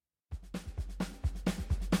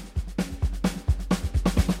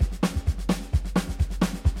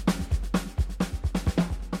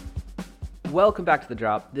Welcome back to The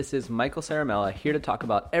Drop. This is Michael Saramella here to talk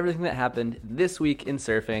about everything that happened this week in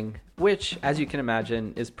surfing, which, as you can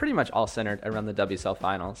imagine, is pretty much all centered around the WSL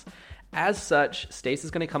Finals. As such, Stace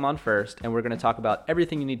is going to come on first, and we're going to talk about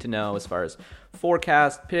everything you need to know as far as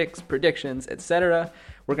forecast, picks, predictions, etc.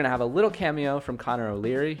 We're going to have a little cameo from Connor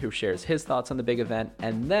O'Leary, who shares his thoughts on the big event,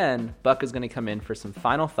 and then Buck is going to come in for some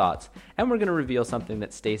final thoughts, and we're going to reveal something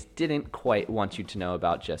that Stace didn't quite want you to know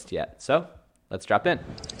about just yet. So, let's drop in.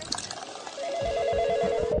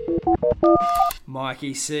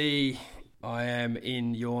 Mikey C, I am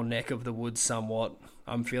in your neck of the woods somewhat.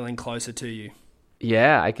 I'm feeling closer to you.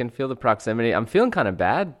 Yeah, I can feel the proximity. I'm feeling kind of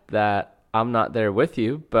bad that I'm not there with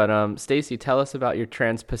you, but Stacy, tell us about your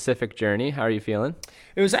Trans-Pacific journey. How are you feeling?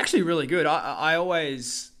 It was actually really good. I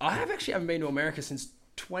haven't been to America since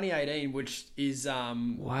 2018, which is,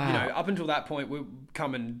 up until that point, we were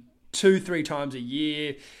coming 2-3 times a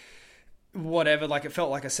year, whatever, like it felt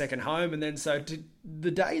like a second home. And then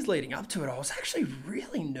the days leading up to it, I was actually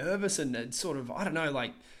really nervous and sort of, I don't know,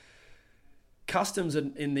 like, customs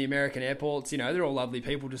in the American airports, they're all lovely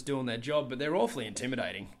people just doing their job, but they're awfully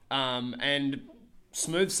intimidating. And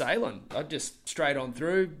smooth sailing. I just straight on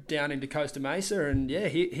through down into Costa Mesa, and yeah,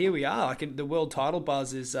 here we are. The world title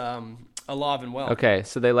buzz is alive and well. Okay,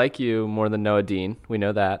 so they like you more than Noah Dean. We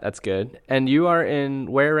know that. That's good. And you are in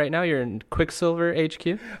where right now? You're in Quicksilver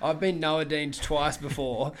HQ? I've been Noah Deaned twice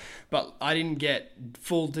before, but I didn't get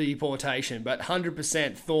full deportation, but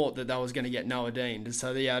 100% thought that I was going to get Noah Deaned.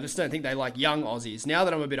 So I just don't think they like young Aussies. Now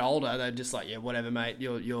that I'm a bit older, they're just like, yeah, whatever, mate.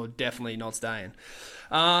 You're definitely not staying.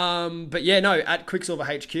 But yeah, no, at Quicksilver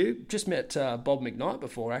HQ, just met Bob McKnight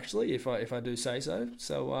before, actually, if I do say so.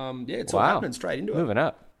 So yeah, it's all happening straight into it. Moving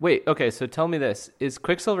up. Wait, okay, so tell me this. Is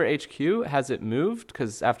Quicksilver HQ, has it moved?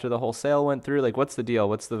 Because after the whole sale went through, like, what's the deal?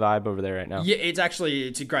 What's the vibe over there right now? Yeah,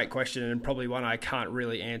 it's a great question, and probably one I can't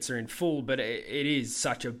really answer in full, but it is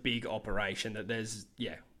such a big operation that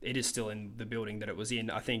it is still in the building that it was in.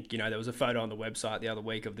 I think, there was a photo on the website the other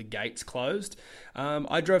week of the gates closed.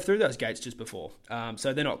 I drove through those gates just before,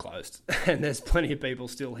 so they're not closed. And there's plenty of people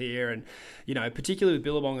still here. And, particularly with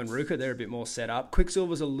Billabong and Ruka, they're a bit more set up.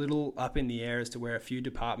 Quicksilver's a little up in the air as to where a few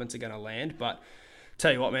departments are going to land. But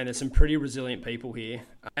tell you what, man, there's some pretty resilient people here.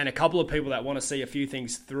 And a couple of people that want to see a few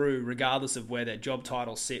things through, regardless of where their job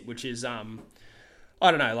titles sit, which is, I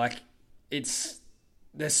don't know, like,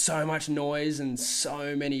 there's so much noise and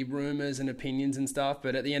so many rumors and opinions and stuff,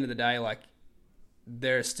 but at the end of the day, like,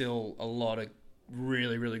 there are still a lot of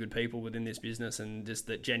really, really good people within this business and just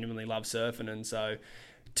that genuinely love surfing. And so,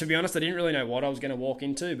 to be honest, I didn't really know what I was going to walk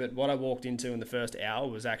into, but what I walked into in the first hour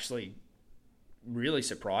was actually really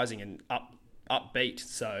surprising and upbeat.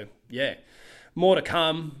 So yeah, more to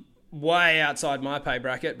come, way outside my pay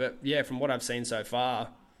bracket, but yeah, from what I've seen so far,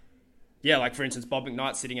 yeah, like, for instance, Bob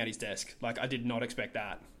McKnight sitting at his desk. Like, I did not expect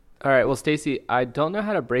that. All right, well, Stacy, I don't know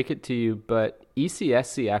how to break it to you, but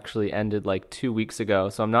ECSC actually ended like 2 weeks ago,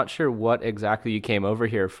 so I'm not sure what exactly you came over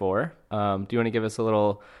here for. Do you want to give us a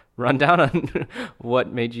little rundown on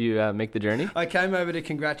what made you make the journey? I came over to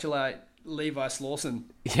congratulate Levi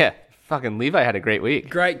Slawson. Yeah, fucking Levi had a great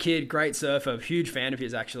week. Great kid, great surfer, huge fan of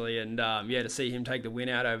his, actually, and to see him take the win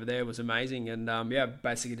out over there was amazing, and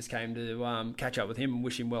basically just came to catch up with him and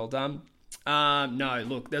wish him well done. No,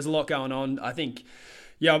 look, there's a lot going on. I think,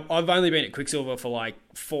 I've only been at Quicksilver for like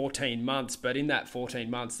 14 months, but in that 14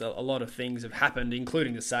 months, a lot of things have happened,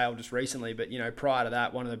 including the sale just recently. But, prior to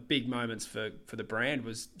that, one of the big moments for the brand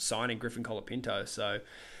was signing Griffin Colapinto. So,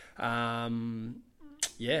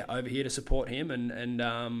 over here to support him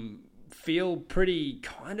and feel pretty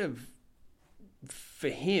kind of, for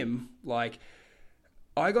him, like,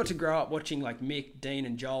 I got to grow up watching like Mick, Dean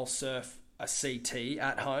and Joel surf a CT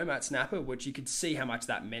at home at Snapper, which you could see how much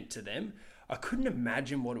that meant to them. I couldn't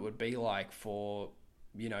imagine what it would be like for,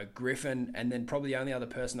 Griffin, and then probably the only other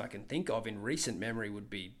person I can think of in recent memory would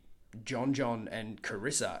be John and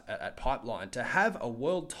Carissa at Pipeline. To have a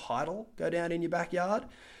world title go down in your backyard,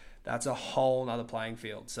 that's a whole nother playing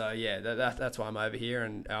field. So yeah, that's why I'm over here,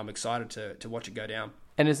 and I'm excited to watch it go down.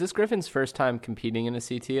 And is this Griffin's first time competing in a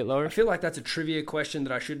CT at Lower? I feel like that's a trivia question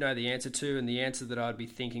that I should know the answer to, and the answer that I'd be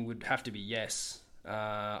thinking would have to be yes.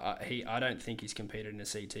 I don't think he's competed in a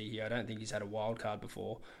CT here. I don't think he's had a wild card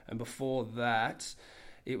before. And before that,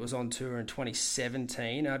 it was on tour in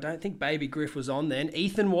 2017. I don't think Baby Griff was on then.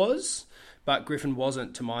 Ethan was, but Griffin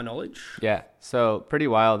wasn't, to my knowledge. Yeah, so pretty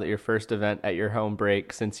wild that your first event at your home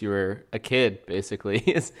break since you were a kid, basically,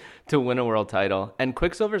 is to win a world title. And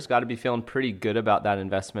Quicksilver's got to be feeling pretty good about that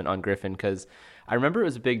investment on Griffin, because I remember it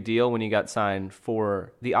was a big deal when he got signed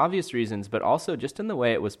for the obvious reasons, but also just in the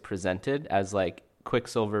way it was presented as like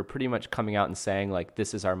Quicksilver pretty much coming out and saying, like,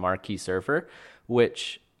 this is our marquee surfer,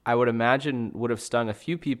 which I would imagine would have stung a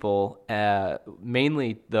few people,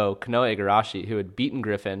 mainly, though, Kanoa Igarashi, who had beaten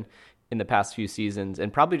Griffin in the past few seasons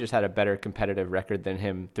and probably just had a better competitive record than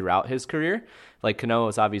him throughout his career. Like, Kanoa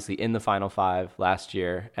was obviously in the Final Five last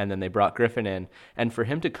year, and then they brought Griffin in. And for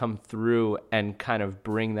him to come through and kind of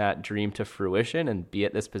bring that dream to fruition and be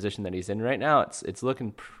at this position that he's in right now, it's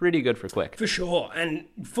looking pretty good for Quick. For sure. And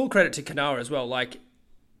full credit to Kanoa as well. Like,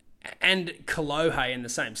 and Kolohe in the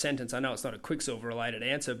same sentence. I know it's not a Quicksilver-related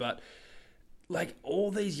answer, but like,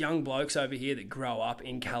 all these young blokes over here that grow up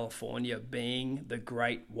in California being the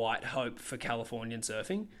great white hope for Californian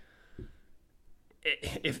surfing,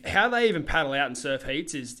 if how they even paddle out and surf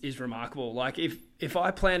heats is remarkable. Like, if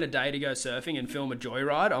I plan a day to go surfing and film a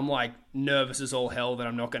joyride, I'm like nervous as all hell that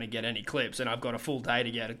I'm not going to get any clips, and I've got a full day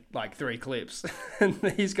to get like 3 clips. And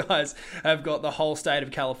these guys have got the whole state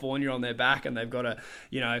of California on their back, and they've got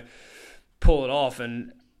to, pull it off.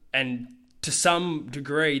 And to some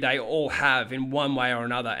degree, they all have in one way or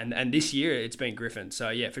another. And this year, it's been Griffin. So,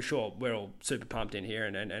 yeah, for sure, we're all super pumped in here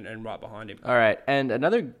and right behind him. All right. And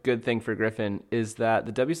another good thing for Griffin is that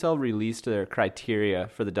the WSL released their criteria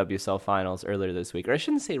for the WSL Finals earlier this week. Or I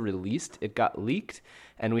shouldn't say released. It got leaked,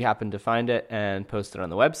 and we happened to find it and post it on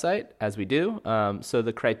the website, as we do. So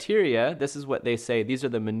the criteria, this is what they say. These are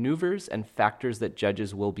the maneuvers and factors that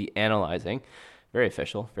judges will be analyzing. Very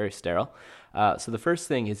official, very sterile. So the first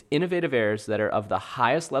thing is innovative airs that are of the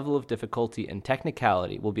highest level of difficulty and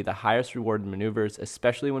technicality will be the highest rewarded maneuvers,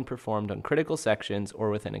 especially when performed on critical sections or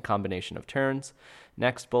within a combination of turns.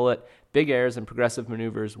 Next bullet, big airs and progressive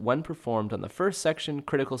maneuvers when performed on the first section,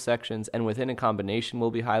 critical sections, and within a combination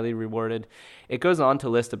will be highly rewarded. It goes on to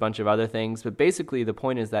list a bunch of other things, but basically the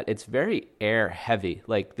point is that it's very air heavy.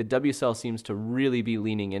 Like, the WSL seems to really be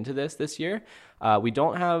leaning into this year. We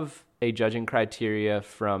don't have a judging criteria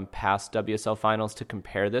from past WSL finals to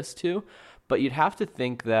compare this to, but you'd have to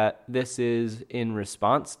think that this is in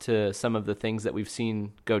response to some of the things that we've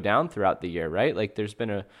seen go down throughout the year, right? Like, there's been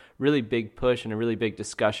a really big push and a really big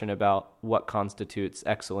discussion about what constitutes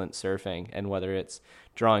excellent surfing, and whether it's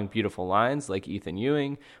drawing beautiful lines like Ethan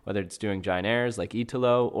Ewing, whether it's doing giant airs like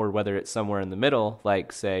Italo, or whether it's somewhere in the middle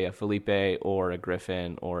like, say, a Felipe or a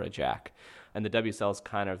Griffin or a Jack. And the WSL's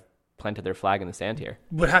kind of planted their flag in the sand here.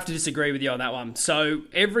 Would have to disagree with you on that one. So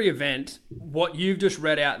every event, what you've just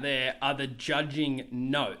read out there are the judging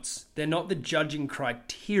notes. They're not the judging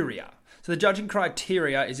criteria. So the judging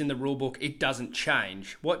criteria is in the rule book. It doesn't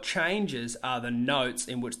change. What changes are the notes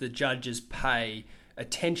in which the judges pay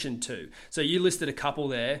attention to. So you listed a couple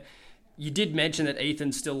there. You did mention that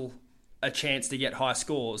Ethan's still a chance to get high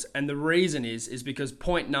scores. And the reason is because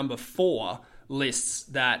point number 4 lists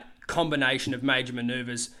that combination of major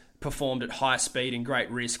maneuvers performed at high speed and great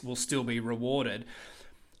risk will still be rewarded.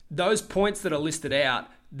 Those points that are listed out,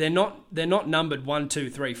 they're not numbered 1,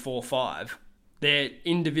 2, 3, 4, 5. They're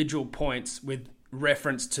individual points with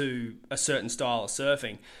reference to a certain style of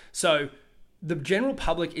surfing. So the general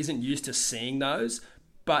public isn't used to seeing those,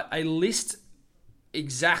 but a list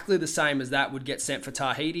exactly the same as that would get sent for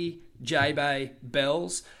Tahiti, J-Bay,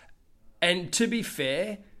 Bells. And to be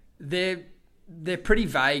fair, they're pretty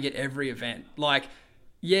vague at every event. Like,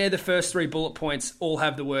 yeah, the first 3 bullet points all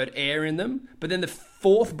have the word air in them, but then the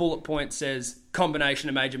 4th bullet point says combination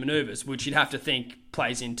of major maneuvers, which you'd have to think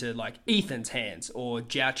plays into like Ethan's hands or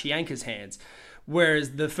Jiao Chianca's hands.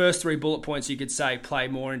 Whereas the first 3 bullet points you could say play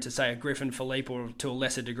more into, say, a Griffin, Felipe, or to a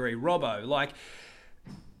lesser degree, Robbo. Like,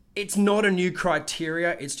 it's not a new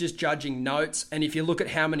criteria, it's just judging notes. And if you look at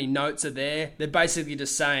how many notes are there, they're basically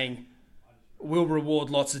just saying, we'll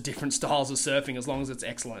reward lots of different styles of surfing as long as it's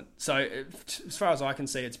excellent. So as far as I can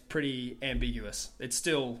see, it's pretty ambiguous. It's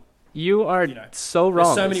still... You are so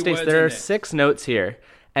wrong. So many words there are there. 6 notes here,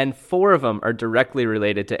 and 4 of them are directly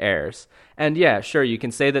related to airs. And yeah, sure, you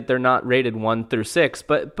can say that they're not rated 1 through 6,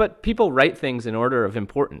 but people write things in order of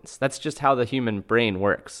importance. That's just how the human brain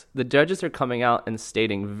works. The judges are coming out and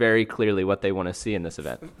stating very clearly what they want to see in this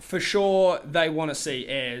event. For sure, they want to see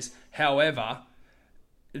airs. However,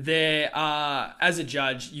 there are, as a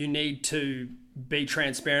judge, you need to be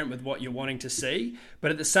transparent with what you're wanting to see. But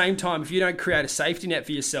at the same time, if you don't create a safety net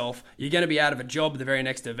for yourself, you're going to be out of a job the very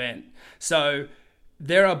next event. So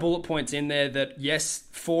there are bullet points in there that, yes,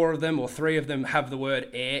 4 of them or 3 of them have the word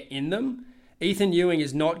air in them. Ethan Ewing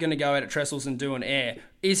is not going to go out at Trestles and do an air.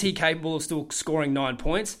 Is he capable of still scoring 9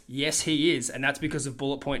 points? Yes, he is. And that's because of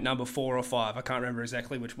bullet point number 4 or 5. I can't remember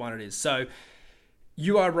exactly which one it is. So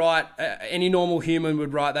you are right. Any normal human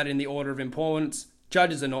would write that in the order of importance.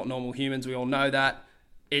 Judges are not normal humans. We all know that.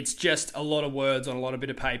 It's just a lot of words on a lot of bit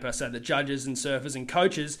of paper so that judges and surfers and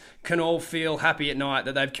coaches can all feel happy at night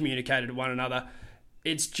that they've communicated to one another.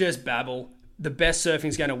 It's just babble. The best surfing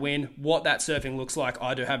is going to win. What that surfing looks like,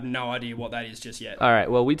 I do have no idea what that is just yet. All right,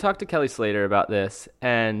 well, we talked to Kelly Slater about this,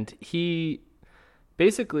 and he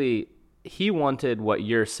wanted what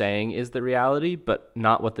you're saying is the reality, but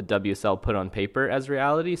not what the WSL put on paper as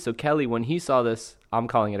reality. So Kelly, when he saw this, I'm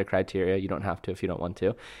calling it a criteria. You don't have to if you don't want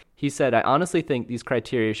to. He said, I honestly think these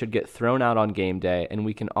criteria should get thrown out on game day, and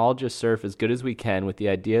we can all just surf as good as we can with the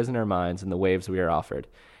ideas in our minds and the waves we are offered.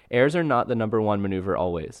 Airs are not the number one maneuver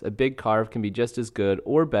always. A big carve can be just as good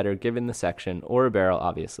or better given the section, or a barrel,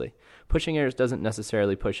 obviously. Pushing airs doesn't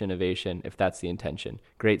necessarily push innovation if that's the intention.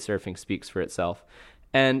 Great surfing speaks for itself.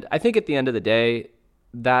 And I think at the end of the day,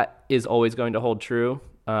 that is always going to hold true.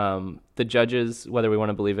 The judges, whether we want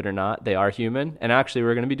to believe it or not, they are human. And actually,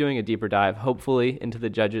 we're going to be doing a deeper dive, hopefully, into the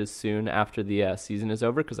judges soon after the season is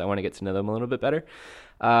over, because I want to get to know them a little bit better.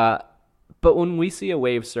 But when we see a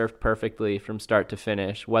wave surfed perfectly from start to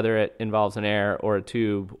finish, whether it involves an air or a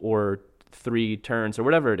tube or 3 turns or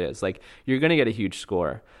whatever it is, like, you're going to get a huge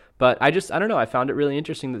score. But I don't know, I found it really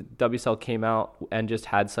interesting that WSL came out and just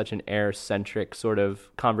had such an air-centric sort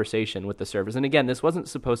of conversation with the surfers. And again, this wasn't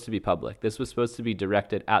supposed to be public. This was supposed to be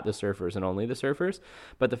directed at the surfers and only the surfers.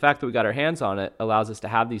 But the fact that we got our hands on it allows us to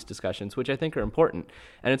have these discussions, which I think are important.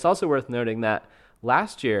 And it's also worth noting that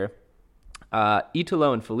last year,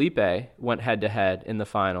 Italo and Felipe went head-to-head in the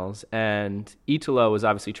finals, and Italo was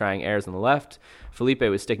obviously trying airs on the left. Felipe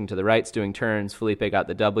was sticking to the rights, doing turns. Felipe got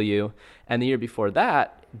the W. And the year before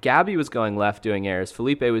that, Gabby was going left doing airs.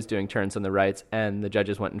 Felipe was doing turns on the rights, and the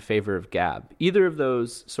judges went in favor of Gab. Either of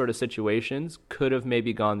those sort of situations could have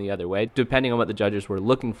maybe gone the other way, depending on what the judges were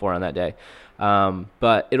looking for on that day.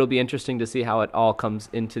 But it'll be interesting to see how it all comes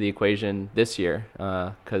into the equation this year,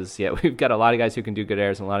 because, we've got a lot of guys who can do good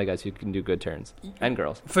airs and a lot of guys who can do good turns, and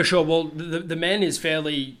girls. For sure. Well, the men is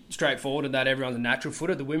fairly straightforward in that everyone's a natural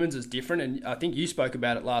footer. The women's is different, and I think you spoke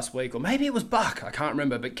about it last week, or maybe it was Buck, I can't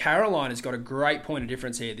remember, but Caroline has got a great point of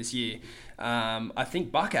difference here this year. I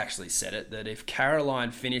think Buck actually said it, that if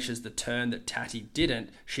Caroline finishes the turn that Tati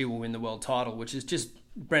didn't, she will win the world title, which is just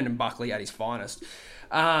Brendan Buckley at his finest.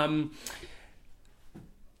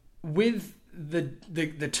 With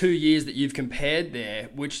the 2 years that you've compared there,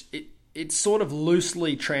 which it's sort of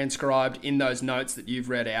loosely transcribed in those notes that you've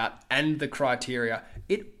read out and the criteria,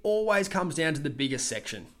 it always comes down to the biggest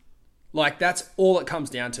section. Like, that's all it comes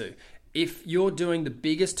down to. If you're doing the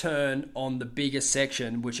biggest turn on the biggest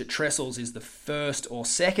section, which at trestles is the first or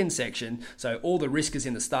second section, so all the risk is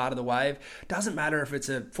in the start of the wave, doesn't matter if it's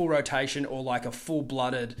a full rotation or like a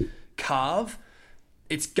full-blooded carve,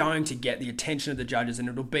 it's going to get the attention of the judges and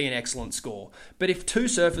it'll be an excellent score. But if 2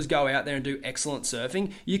 surfers go out there and do excellent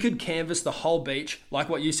surfing, you could canvas the whole beach, like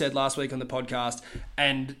what you said last week on the podcast,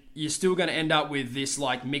 and you're still going to end up with this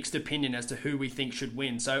like mixed opinion as to who we think should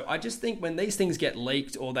win. So I just think when these things get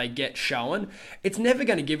leaked or they get shown, it's never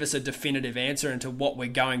going to give us a definitive answer into what we're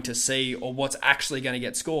going to see or what's actually going to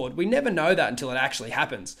get scored. We never know that until it actually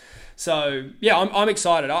happens. So yeah, I'm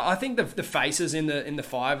excited. I think the faces in the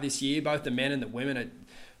 5 this year, both the men and the women, are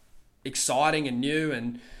exciting and new,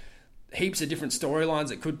 and heaps of different storylines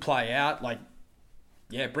that could play out. Like,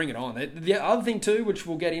 yeah, bring it on. The other thing too, which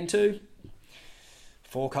we'll get into,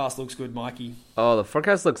 forecast looks good, Mikey. Oh, the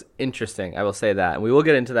forecast looks interesting. I will say that. And we will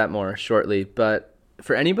get into that more shortly. But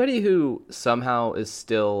for anybody who somehow is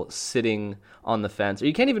still sitting on the fence, or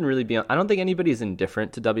you can't even really be on, I don't think anybody is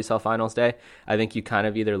indifferent to WSL Finals Day. I think you kind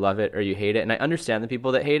of either love it or you hate it. And I understand the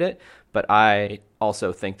people that hate it, but I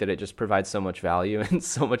also think that it just provides so much value and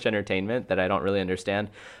so much entertainment that I don't really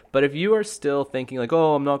understand. But if you are still thinking like,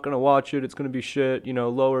 oh, I'm not going to watch it, it's going to be shit,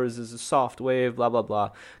 lowers is a soft wave, blah, blah,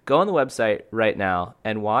 blah, go on the website right now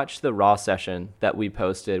and watch the Raw session that we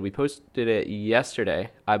posted. We posted it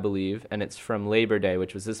yesterday, I believe, and it's from Labor Day,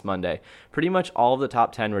 which was this Monday. Pretty much all of the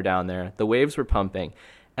top 10 were down there. The waves were pumping,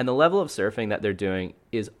 and the level of surfing that they're doing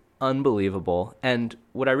is unbelievable. And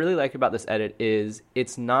what I really like about this edit is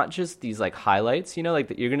it's not just these like highlights,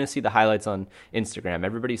 like you're going to see the highlights on Instagram.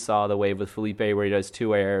 Everybody saw the wave with Felipe where he does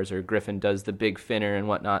 2 airs, or Griffin does the big finner and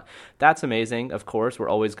whatnot. That's amazing. Of course, we're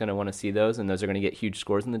always going to want to see those, and those are going to get huge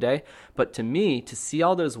scores in the day. But to me, to see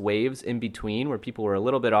all those waves in between where people were a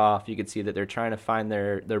little bit off, you could see that they're trying to find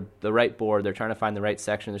the right board, they're trying to find the right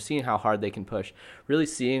section, they're seeing how hard they can push, really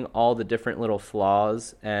seeing all the different little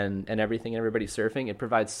flaws and everything everybody's surfing. It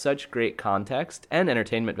provides such great context and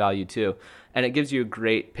entertainment value too, and it gives you a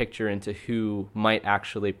great picture into who might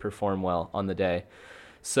actually perform well on the day.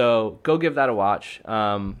 So go give that a watch.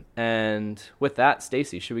 And with that,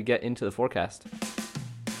 Stacy, should we get into the forecast?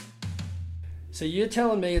 So you're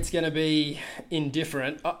telling me it's going to be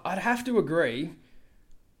indifferent. I'd have to agree.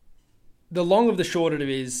 The long of the short of it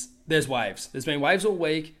is there's waves. There's been waves all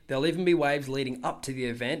week. There'll even be waves leading up to the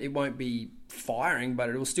event. It won't be firing, but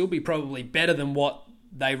it will still be probably better than what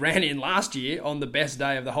they ran in last year on the best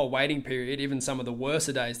day of the whole waiting period, even some of the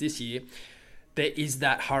worser days this year. There is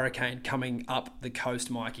that hurricane coming up the coast,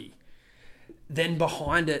 Mikey. Then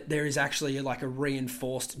behind it, there is actually like a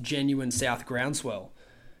reinforced, genuine south groundswell.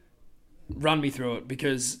 Run me through it,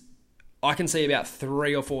 because I can see about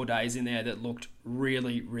 3 or 4 days in there that looked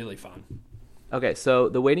really, really fun. Okay, so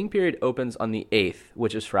the waiting period opens on the 8th,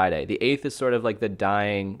 which is Friday. The 8th is sort of like the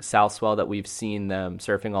dying south swell that we've seen them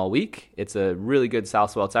surfing all week. It's a really good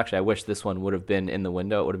south swell. It's actually, I wish this one would have been in the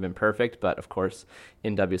window. It would have been perfect, but of course,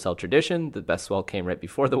 in WSL tradition, the best swell came right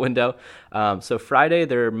before the window. So Friday,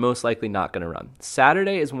 they're most likely not going to run.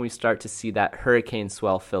 Saturday is when we start to see that hurricane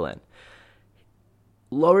swell fill in.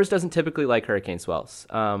 Lowers doesn't typically like hurricane swells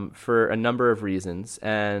for a number of reasons,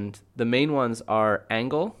 and the main ones are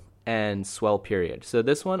angle and swell period. So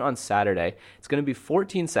this one on Saturday, it's going to be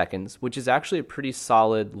 14 seconds, which is actually a pretty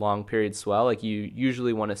solid long period swell. Like, you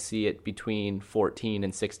usually want to see it between 14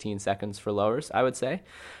 and 16 seconds for lowers, I would say.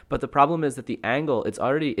 But the problem is that the angle, it's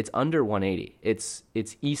under 180. It's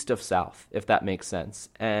east of south, if that makes sense.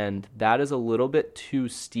 And that is a little bit too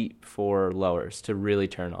steep for lowers to really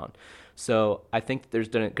turn on. So I think there's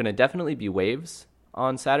going to definitely be waves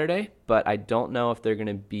on Saturday, but I don't know if they're going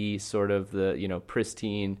to be sort of the,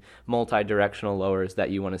 pristine, multi-directional lowers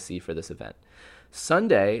that you want to see for this event.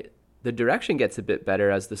 Sunday, the direction gets a bit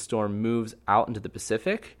better as the storm moves out into the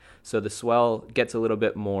Pacific, so the swell gets a little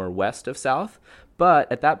bit more west of south, but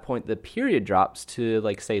at that point, the period drops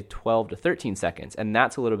to, say, 12 to 13 seconds, and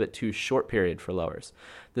that's a little bit too short period for lowers.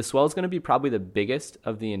 The swell is going to be probably the biggest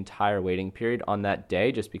of the entire waiting period on that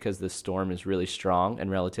day, just because the storm is really strong and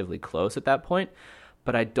relatively close at that point.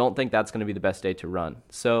 But I don't think that's going to be the best day to run.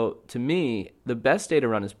 So to me, the best day to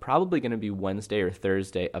run is probably going to be Wednesday or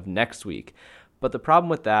Thursday of next week. But the problem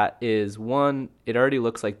with that is, one, it already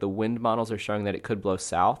looks like the wind models are showing that it could blow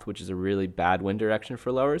south, which is a really bad wind direction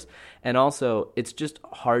for lowers. And also, it's just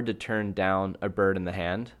hard to turn down a bird in the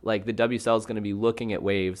hand. Like, the WSL is going to be looking at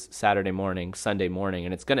waves Saturday morning, Sunday morning,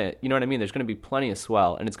 and it's going to, you know what I mean? There's going to be plenty of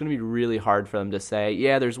swell, and it's going to be really hard for them to say,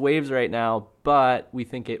 yeah, there's waves right now, but we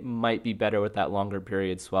think it might be better with that longer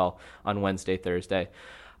period swell on Wednesday, Thursday.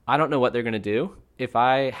 I don't know what they're going to do. If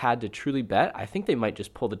I had to truly bet, I think they might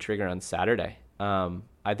just pull the trigger on Saturday.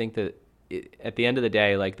 I think that at the end of the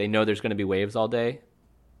day, they know there's going to be waves all day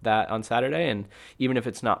that on Saturday, and even if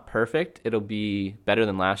it's not perfect, it'll be better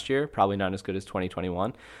than last year, probably not as good as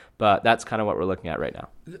 2021, but that's kind of what we're looking at right now.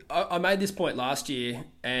 I made this point last year,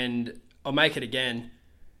 and I'll make it again.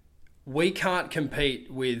 We can't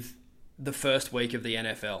compete with the first week of the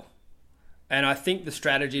NFL, and I think the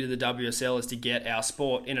strategy to the WSL is to get our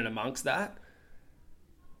sport in and amongst that.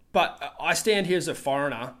 But I stand here as a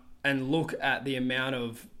foreigner and look at the amount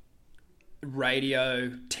of radio,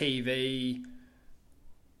 TV,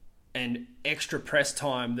 and extra press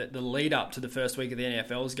time that the lead up to the first week of the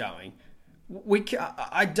NFL is going.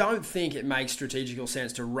 I don't think it makes strategical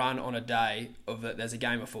sense to run on a day of that there's a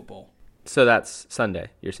game of football. So that's Sunday,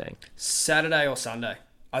 you're saying? Saturday or Sunday.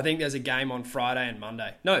 I think there's a game on Friday and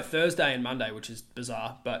Monday. No, Thursday and Monday, which is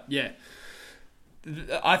bizarre, but yeah.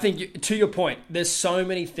 I think, to your point, there's so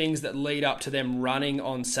many things that lead up to them running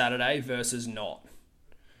on Saturday versus not.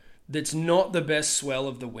 That's not the best swell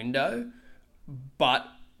of the window, but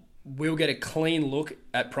we'll get a clean look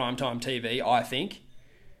at primetime TV, I think,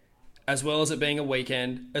 as well as it being a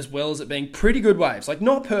weekend, as well as it being pretty good waves.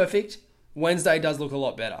 Not perfect. Wednesday does look a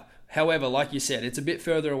lot better. However, like you said, it's a bit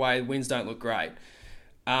further away. Winds don't look great.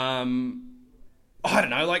 I don't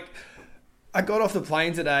know, I got off the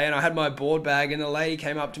plane today and I had my board bag, and the lady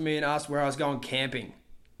came up to me and asked where I was going camping.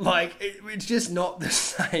 It's just not the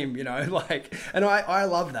same, and I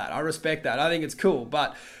love that. I respect that. I think it's cool.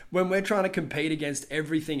 But when we're trying to compete against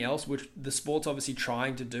everything else, which the sport's obviously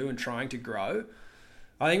trying to do and trying to grow,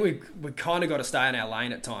 I think we kind of got to stay in our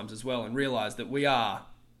lane at times as well and realize that we are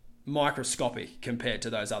microscopic compared to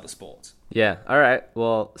those other sports. Yeah. All right.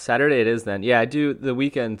 Well, Saturday it is then. Yeah, I do. The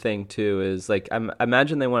weekend thing too is I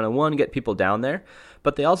imagine they want to, one, get people down there,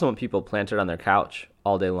 but they also want people planted on their couch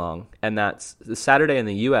all day long. And that's the Saturday in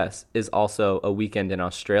the US is also a weekend in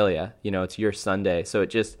Australia. It's your Sunday. So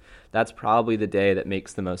that's probably the day that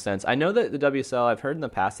makes the most sense. I know that the WSL, I've heard in the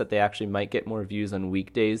past that they actually might get more views on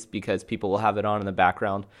weekdays because people will have it on in the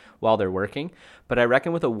background while they're working. But I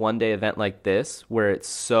reckon with a one-day event like this, where it's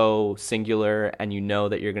so singular and you know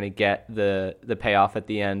that you're going to get the payoff at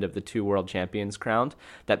the end of the 2 world champions crowned,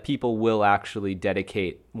 that people will actually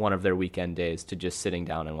dedicate one of their weekend days to just sitting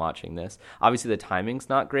down and watching this. Obviously, the timing's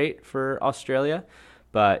not great for Australia,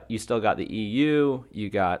 but you still got the EU, you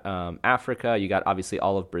got Africa, you got obviously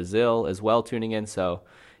all of Brazil as well tuning in. So,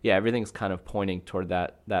 yeah, everything's kind of pointing toward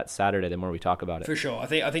that Saturday the more we talk about it. For sure. I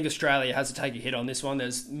think Australia has to take a hit on this one.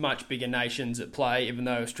 There's much bigger nations at play, even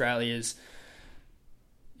though Australia is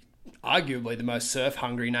arguably the most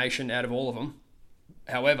surf-hungry nation out of all of them.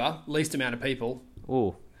 However, least amount of people.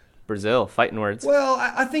 Ooh, Brazil, fighting words. Well,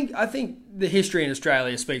 I think the history in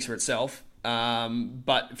Australia speaks for itself.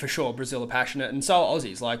 But for sure, Brazil are passionate, and so are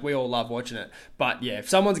Aussies. Like, we all love watching it. But yeah, if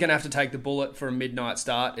someone's going to have to take the bullet for a midnight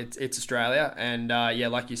start, it's Australia. And yeah,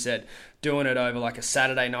 like you said, doing it over like a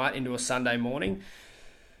Saturday night into a Sunday morning,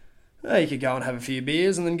 you could go and have a few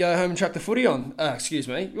beers and then go home and chuck the footy on. Excuse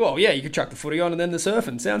me. Well, yeah, you could chuck the footy on and then the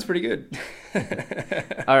surfing. Sounds pretty good.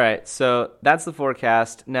 All right, so that's the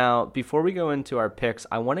forecast. Now, before we go into our picks,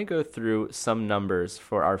 I want to go through some numbers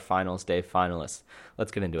for our finals day finalists.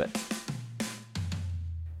 Let's get into it.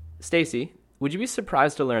 Stacy, would you be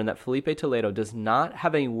surprised to learn that Felipe Toledo does not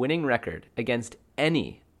have a winning record against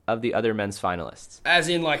any of the other men's finalists? As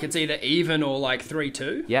in, like, it's either even or like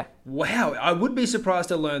 3-2? Yeah. Wow, I would be surprised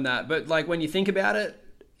to learn that. But like, when you think about it,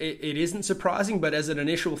 it isn't surprising. But as an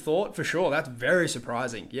initial thought, for sure, that's very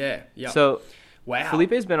surprising. Yeah. So, wow.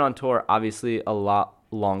 Felipe's been on tour obviously a lot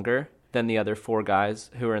longer than the other 4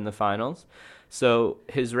 guys who are in the finals. So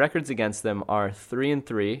his records against them are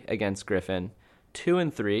 3-3 against Griffin,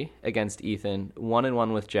 2-3 against Ethan,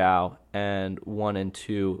 1-1 with Zhao, and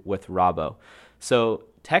 1-2 with Robbo. So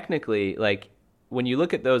technically, like, when you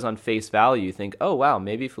look at those on face value, you think, oh wow,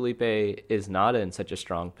 maybe Felipe is not in such a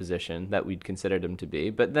strong position that we'd considered him to be.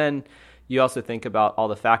 But then you also think about all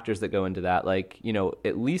the factors that go into that. Like, you know,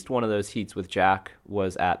 at least one of those heats with Jack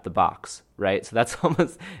was at the box, right? So that's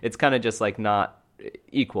almost, it's kind of just like not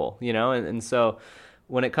equal, you know? And so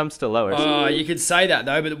when it comes to lowers... Oh, you could say that,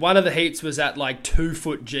 though, but one of the heats was at, like,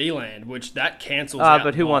 2-foot G-land, which that cancels out.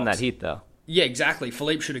 But who won that heat, though? Yeah, exactly.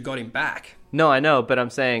 Philippe should have got him back. No, I know, but I'm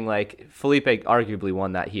saying, like, Felipe arguably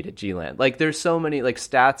won that heat at G-land. Like, there's so many, like,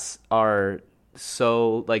 stats are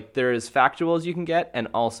so, like, there is factuals you can get, and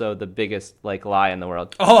also the biggest, like, lie in the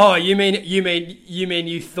world. Oh, you mean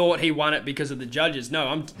you thought he won it because of the judges?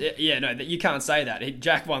 No, you can't say that.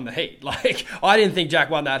 Jack won the heat. Like, I didn't think Jack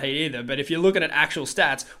won that heat either, but if you're looking at actual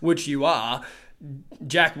stats, which you are,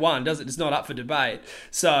 Jack won, it's not up for debate.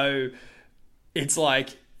 So, it's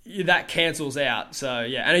like, that cancels out. So,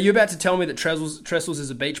 yeah. And are you about to tell me that Trestles is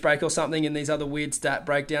a beach break or something in these other weird stat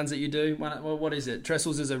breakdowns that you do? What is it?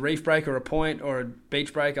 Trestles is a reef break or a point or a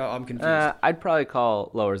beach break? I'm confused. I'd probably call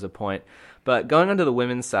lowers a point. But going on to the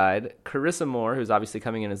women's side, Carissa Moore, who's obviously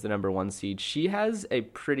coming in as the number 1 seed, she has a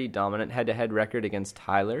pretty dominant head-to-head record against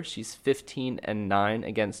Tyler. She's 15-9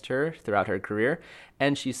 against her throughout her career,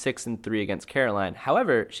 and she's 6-3 against Caroline.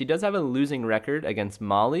 However, she does have a losing record against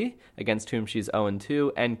Molly, against whom she's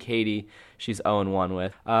 0-2, and Katie, she's 0-1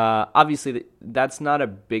 with. Obviously, that's not a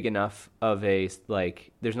big enough of a,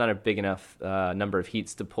 like, there's not a big enough number of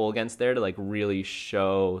heats to pull against there to, like, really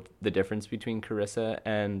show the difference between Carissa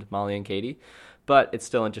and Molly and Katie. But it's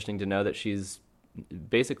still interesting to know that she's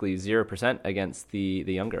basically 0% against the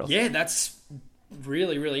young girls. Yeah, that's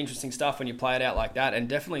really, really interesting stuff when you play it out like that, and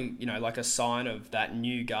definitely, you know, like a sign of that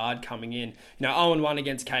new guard coming in. You know, 0-1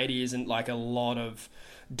 against Katie isn't like a lot of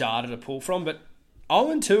data to pull from, but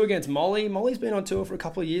 0-2 against Molly. Molly's been on tour for a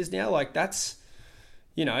couple of years now. Like, that's,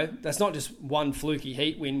 you know, that's not just one fluky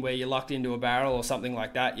heat win where you're lucked into a barrel or something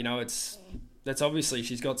like that. You know, that's obviously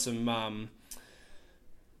she's got some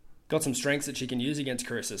strengths that she can use against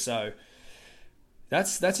Carissa. So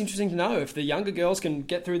that's interesting to know. If the younger girls can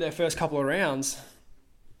get through their first couple of rounds,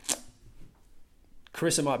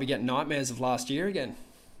 Carissa might be getting nightmares of last year again.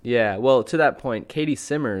 Yeah, well, to that point, Katie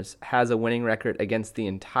Simmers has a winning record against the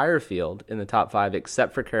entire field in the top 5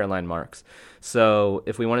 except for Caroline Marks. So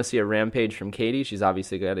if we want to see a rampage from Katie, she's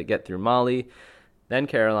obviously got to get through Molly, then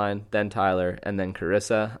Caroline, then Tyler, and then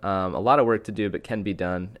Carissa. A lot of work to do, but can be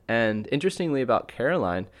done. And interestingly about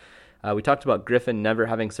Caroline, we talked about Griffin never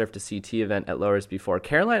having surfed a CT event at lowers before.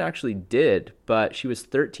 Caroline actually did, but she was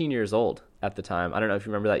 13 years old at the time. I don't know if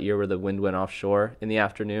you remember that year where the wind went offshore in the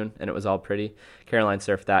afternoon and it was all pretty. Caroline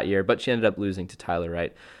surfed that year, but she ended up losing to Tyler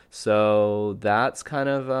Wright. So that's kind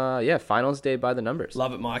of, finals day by the numbers.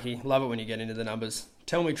 Love it, Mikey. Love it when you get into the numbers.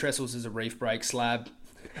 Tell me Trestles is a reef break slab.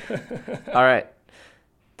 All right.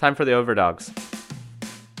 Time for the overdogs.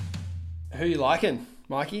 Who you liking,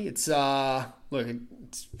 Mikey? It's look,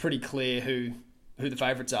 it's pretty clear who the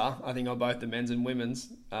favourites are. I think on both the men's and women's.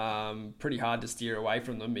 Pretty hard to steer away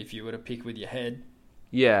from them if you were to pick with your head.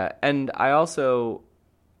 Yeah, and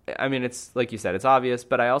I mean, it's like you said, it's obvious,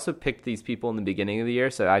 but I also picked these people in the beginning of the year,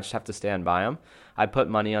 so I just have to stand by them. I put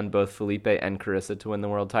money on both Felipe and Carissa to win the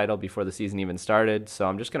world title before the season even started, so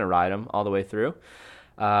I'm just going to ride them all the way through.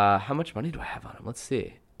 How much money do I have on them? Let's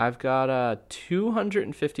see. I've got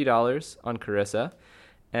 $250 on Carissa,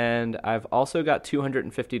 and I've also got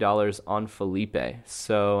 $250 on Felipe.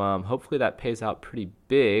 So hopefully that pays out pretty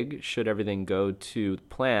big should everything go to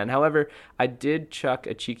plan. However, I did chuck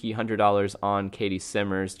a cheeky $100 on Katie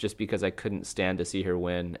Simmers just because I couldn't stand to see her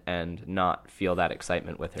win and not feel that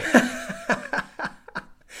excitement with her.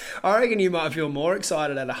 I reckon you might feel more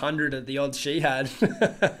excited at 100 at the odds she had.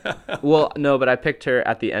 Well, no, but I picked her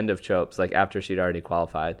at the end of Chopes, like after she'd already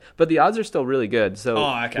qualified. But the odds are still really good. So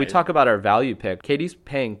we talk about our value pick. Katie's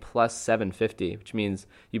paying plus 750, which means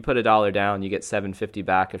you put $1 down, you get 750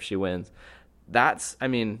 back if she wins. That's, I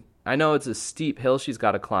mean, I know it's a steep hill she's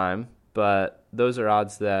got to climb, but those are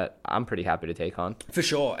odds that I'm pretty happy to take on. For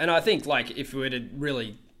sure. And I think, like, if we were to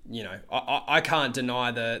really, you know, I can't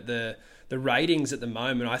deny the ratings at the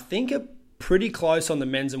moment, I think, are pretty close on the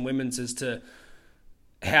men's and women's as to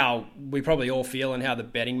how we probably all feel and how the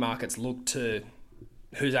betting markets look to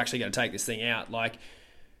who's actually going to take this thing out. Like,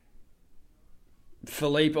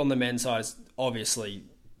 Philippe on the men's side is obviously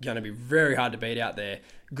going to be very hard to beat out there.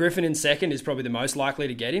 Griffin in second is probably the most likely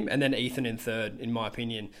to get him, and then Ethan in third, in my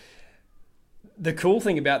opinion. The cool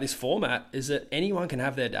thing about this format is that anyone can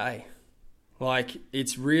have their day. Like,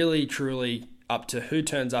 it's really, truly up to who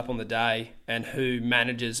turns up on the day and who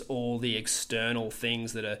manages all the external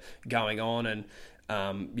things that are going on and,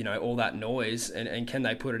 you know, all that noise, and can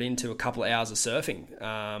they put it into a couple of hours of surfing?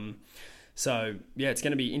 So, yeah, it's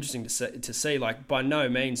going to be interesting to see. Like, by no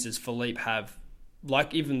means does Philippe have,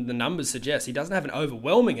 like even the numbers suggest, he doesn't have an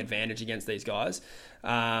overwhelming advantage against these guys.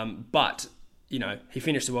 But, you know, he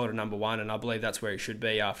finished the world at number one, and I believe that's where he should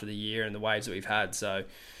be after the year and the waves that we've had. So,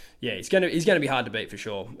 yeah, he's going to be hard to beat for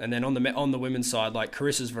sure. And then on the women's side, like,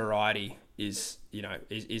 Carissa's variety is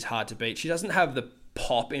hard to beat. She doesn't have the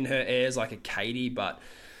pop in her airs like a Katie, but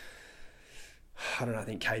I don't know. I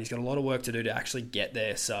think Katie's got a lot of work to do to actually get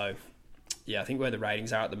there. So, yeah, I think where the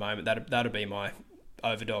ratings are at the moment, that'll be my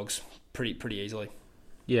overdogs pretty easily.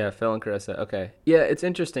 Yeah, Phil and Carissa. Okay. Yeah, it's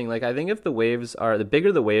interesting. Like, I think if the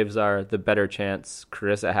bigger the waves are, the better chance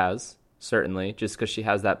Carissa has. Certainly, just because she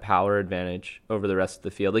has that power advantage over the rest of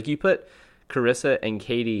the field. Like, you put Carissa and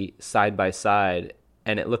Katie side by side,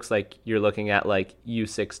 and it looks like you're looking at like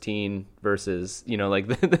U16 versus, you know, like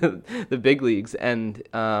the big leagues. And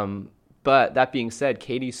but that being said,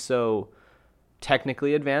 Katie's so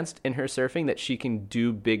technically advanced in her surfing that she can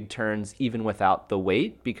do big turns even without the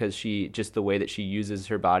weight, because just the way that she uses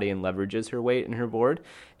her body and leverages her weight and her board,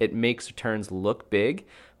 it makes turns look big.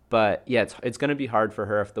 But yeah, it's going to be hard for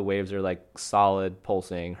her if the waves are like solid,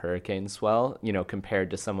 pulsing hurricane swell, you know,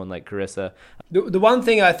 compared to someone like Carissa. The one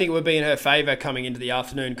thing I think would be in her favour coming into the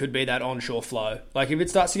afternoon could be that onshore flow. Like, if it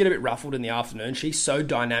starts to get a bit ruffled in the afternoon, she's so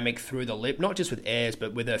dynamic through the lip, not just with airs,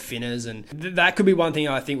 but with her finners. And that could be one thing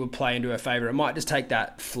I think would play into her favour. It might just take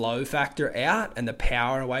that flow factor out and the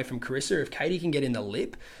power away from Carissa. If Katie can get in the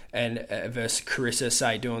lip, and versus Carissa,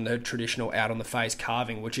 say, doing the traditional out on the face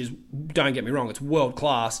carving, which is, don't get me wrong, it's world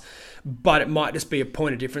class, but it might just be a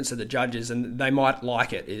point of difference to the judges, and they might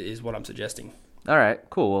like it, is what I'm suggesting. All right,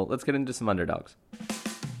 cool. Well, let's get into some underdogs.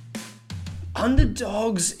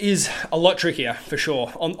 Underdogs is a lot trickier, for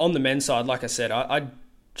sure. On the men's side, like I said, I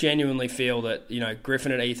genuinely feel that, you know,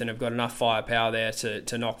 Griffin and Ethan have got enough firepower there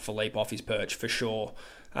to knock Philippe off his perch, for sure.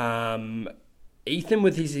 Ethan,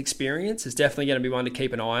 with his experience, is definitely going to be one to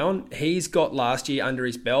keep an eye on. He's got last year under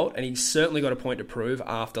his belt, and he's certainly got a point to prove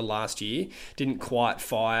after last year. Didn't quite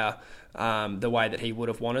fire the way that he would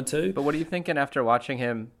have wanted to. But what are you thinking after watching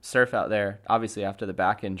him surf out there, obviously after the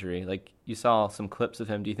back injury? Like, you saw some clips of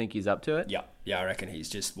him. Do you think he's up to it? Yeah, I reckon he's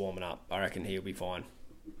just warming up. I reckon he'll be fine.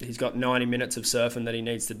 He's got 90 minutes of surfing that he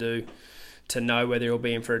needs to do to know whether he'll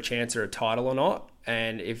be in for a chance or a title or not.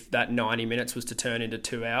 And if that 90 minutes was to turn into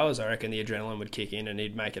 2 hours, I reckon the adrenaline would kick in and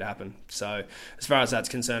he'd make it happen. So as far as that's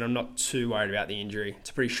concerned, I'm not too worried about the injury.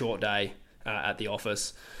 It's a pretty short day at the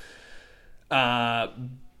office. But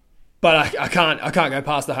I can't go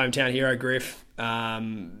past the hometown hero, Griff.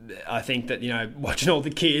 I think that, you know, watching all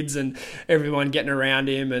the kids and everyone getting around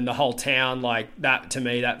him and the whole town, like that, to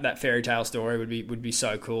me, that fairy tale story would be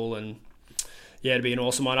so cool. And yeah, it'd be an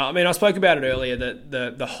awesome one. I mean, I spoke about it earlier, that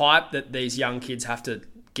the hype that these young kids have to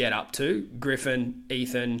get up to. Griffin,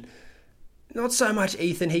 Ethan, not so much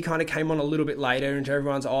Ethan. He kind of came on a little bit later into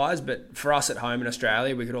everyone's eyes, but for us at home in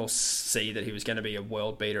Australia, we could all see that he was going to be a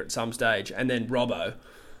world beater at some stage. And then Robbo.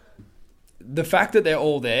 The fact that they're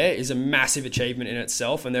all there is a massive achievement in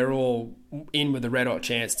itself, and they're all in with a red-hot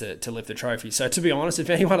chance to lift the trophy. So to be honest, if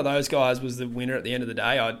any one of those guys was the winner at the end of the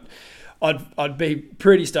day, I'd be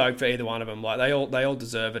pretty stoked for either one of them. Like they all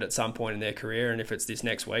deserve it at some point in their career, and if it's this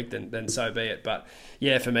next week, then so be it. But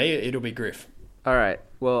yeah, for me, it'll be Griff. All right.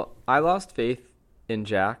 Well, I lost faith in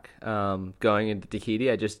Jack going into Tahiti.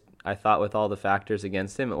 I thought with all the factors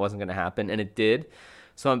against him, it wasn't going to happen, and it did.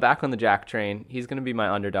 So I'm back on the Jack train. He's going to be my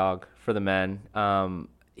underdog for the men.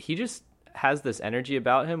 He just has this energy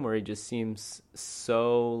about him where he just seems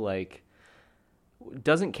so like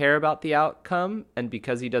doesn't care about the outcome, and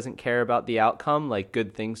because he doesn't care about the outcome, like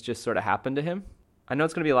good things just sort of happen to him. I know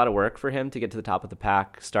it's going to be a lot of work for him to get to the top of the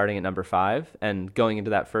pack starting at number 5 and going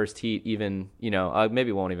into that first heat even, maybe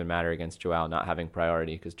it won't even matter against Joao not having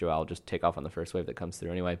priority because Joao will just take off on the first wave that comes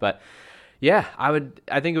through anyway. But yeah, I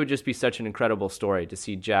think it would just be such an incredible story to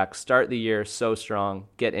see Jack start the year so strong,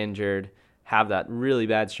 get injured, have that really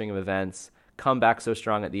bad string of events, come back so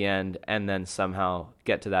strong at the end, and then somehow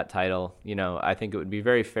get to that title. I think it would be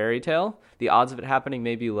very fairy tale. The odds of it happening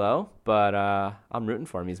may be low, but I'm rooting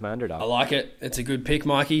for him. He's my underdog. I like it. It's a good pick,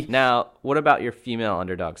 Mikey. Now, what about your female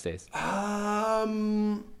underdog, Stace? Heart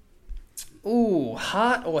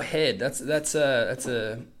or head? That's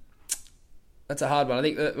a hard one. I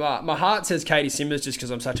think my heart says Katie Simmers just because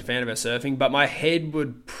I'm such a fan of her surfing, but my head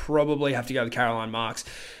would probably have to go with Caroline Marks,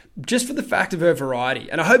 just for the fact of her variety.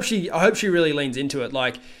 And I hope she really leans into it.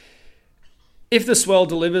 Like, if the swell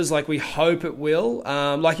delivers like we hope it will,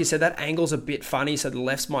 like you said, that angle's a bit funny, so the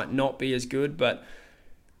lefts might not be as good, but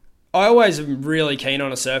I always am really keen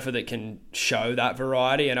on a surfer that can show that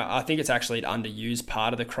variety, and I think it's actually an underused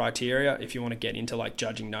part of the criteria if you want to get into like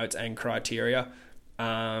judging notes and criteria.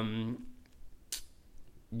 When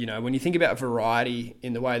you think about variety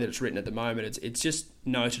in the way that it's written at the moment, it's just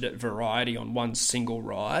noted at variety on one single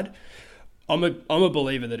ride. I'm a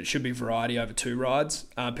believer that it should be variety over 2 rides,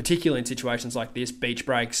 particularly in situations like this, beach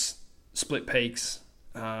breaks, split peaks.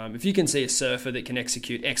 If you can see a surfer that can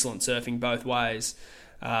execute excellent surfing both ways,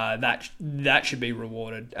 that should be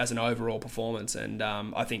rewarded as an overall performance. And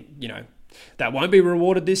I think, that won't be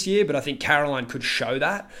rewarded this year, but I think Caroline could show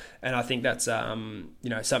that. And I think that's, something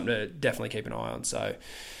to definitely keep an eye on. So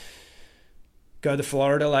go the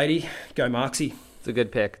Florida lady, go Marksy. It's a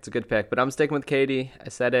good pick. But I'm sticking with Katie. I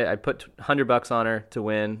said it. I put $100 on her to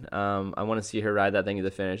win. I want to see her ride that thing to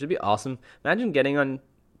the finish. It'd be awesome. Imagine getting on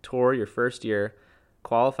tour your first year,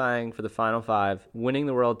 qualifying for the Final 5, winning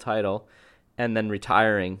the world title, and then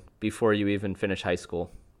retiring before you even finish high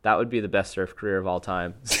school. That would be the best surf career of all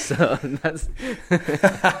time. So that's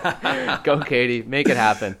go, Katie. Make it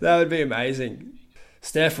happen. That would be amazing.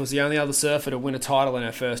 Steph was the only other surfer to win a title in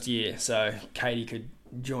her first year, so Katie could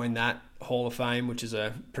join that Hall of Fame, which is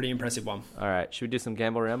a pretty impressive one. All right, should we do some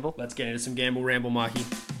Gamble Ramble? Let's get into some Gamble Ramble, Mikey.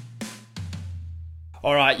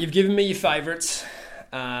 All right, you've given me your favourites.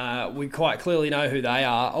 We quite clearly know who they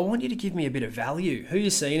are. I want you to give me a bit of value. Who you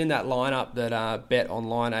seeing in that lineup that Bet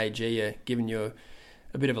Online AG are giving you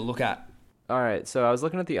a bit of a look at? All right, so I was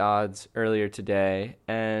looking at the odds earlier today,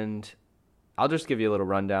 and I'll just give you a little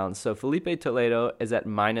rundown. So Felipe Toledo is at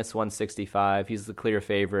minus 165. He's the clear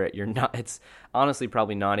favorite. It's honestly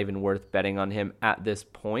probably not even worth betting on him at this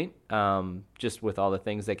point, just with all the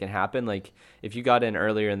things that can happen. Like, if you got in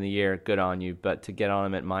earlier in the year, good on you, but to get on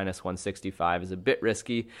him at minus 165 is a bit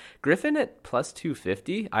risky. Griffin at plus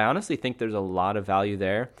 250, I honestly think there's a lot of value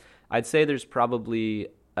there. I'd say there's probably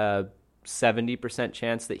a 70%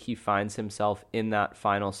 chance that he finds himself in that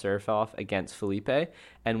final surf off against Felipe,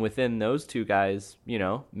 and within those two guys,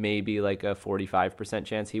 maybe like a 45%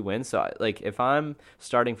 chance he wins. So like, if I'm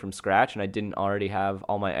starting from scratch and I didn't already have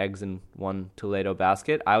all my eggs in one Toledo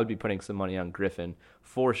basket, I would be putting some money on Griffin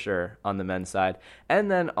for sure on the men's side,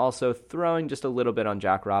 and then also throwing just a little bit on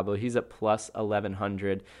Jack Robbo. He's at plus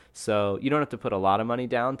 1100, so you don't have to put a lot of money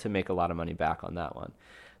down to make a lot of money back on that one.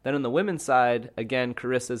 Then on the women's side, again,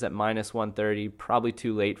 Carissa's at minus 130, probably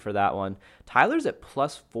too late for that one. Tyler's at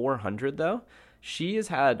plus 400, though. She has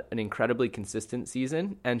had an incredibly consistent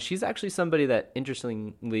season, and she's actually somebody that,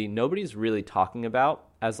 interestingly, nobody's really talking about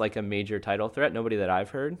as like a major title threat, nobody that I've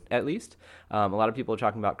heard, at least. A lot of people are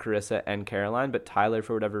talking about Carissa and Caroline, but Tyler,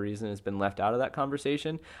 for whatever reason, has been left out of that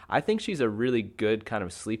conversation. I think she's a really good kind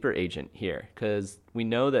of sleeper agent here, because we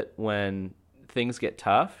know that when things get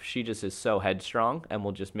tough, she just is so headstrong and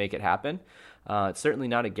will just make it happen. It's certainly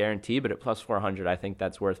not a guarantee, but at plus 400, I think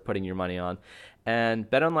that's worth putting your money on. And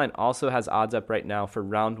BetOnline also has odds up right now for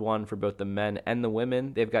round one for both the men and the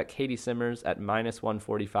women. They've got Katie Simmers at minus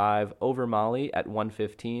 145 over Molly at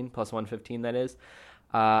 115, plus 115 that is.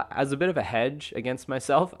 As a bit of a hedge against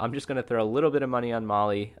myself, I'm just going to throw a little bit of money on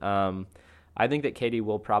Molly. I think that Katie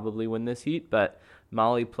will probably win this heat, but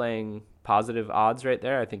Molly playing positive odds right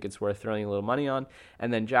there, I think it's worth throwing a little money on.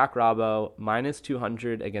 And then Jack Robbo, minus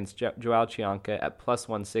 200 against Joao Chianca at plus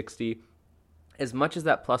 160. As much as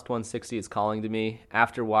that plus 160 is calling to me,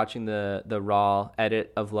 after watching the raw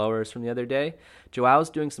edit of lowers from the other day, Joao's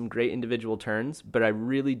doing some great individual turns, but I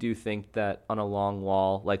really do think that on a long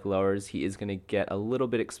wall like lowers, he is going to get a little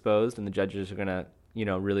bit exposed, and the judges are going to,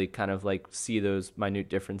 really kind of like see those minute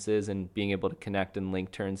differences and being able to connect and link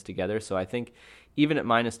turns together. So I think even at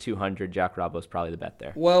minus 200, Jack Robbo's probably the bet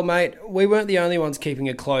there. Well, mate, we weren't the only ones keeping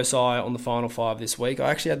a close eye on the Final Five this week. I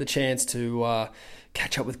actually had the chance to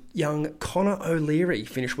catch up with young Connor O'Leary,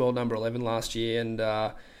 finished world number 11 last year, and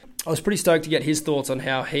I was pretty stoked to get his thoughts on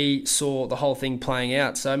how he saw the whole thing playing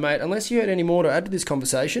out. So, mate, unless you had any more to add to this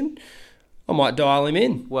conversation, I might dial him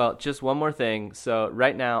in. Well, just one more thing. So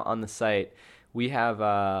right now on the site, we have,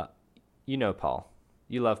 Paul.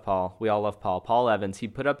 You love Paul. We all love Paul. Paul Evans. He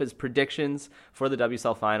put up his predictions for the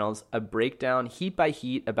WSL Finals, a breakdown heat by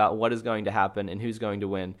heat about what is going to happen and who's going to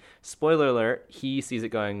win. Spoiler alert, he sees it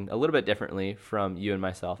going a little bit differently from you and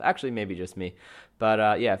myself. Actually, maybe just me.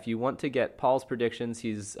 But if you want to get Paul's predictions,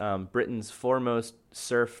 he's Britain's foremost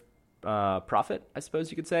surf prophet, I suppose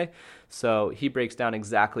you could say. So he breaks down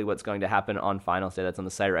exactly what's going to happen on Finals Day. That's on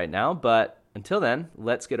the site right now. But until then,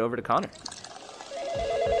 let's get over to Connor.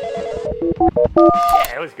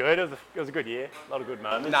 Yeah, it was good. It was a good year. A lot of good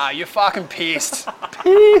moments. Nah, you're fucking pissed.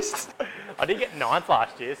 Pissed. I did get 9th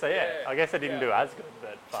last year, so yeah, I guess I didn't do as good,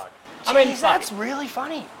 but fuck. I mean, that's really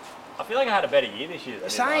funny. I feel like I had a better year this year than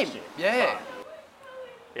last year. Yeah. Fuck.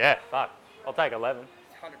 Yeah, fuck. I'll take 11.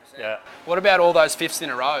 100%. Yeah. What about all those fifths in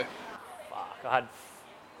a row? Fuck.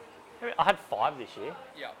 I had 5 this year.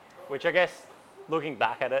 Yeah. Which I guess, looking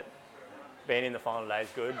back at it, being in the final day is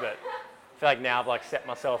good, but I feel like now I've set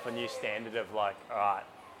myself a new standard of all right,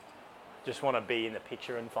 just want to be in the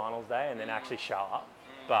picture in finals day and then actually show up.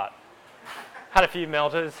 But had a few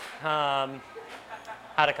melters, had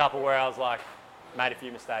a couple where I was made a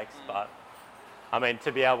few mistakes, but I mean,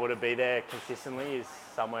 to be able to be there consistently is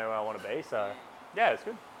somewhere where I want to be. So yeah, it's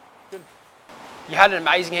good. Good. You had an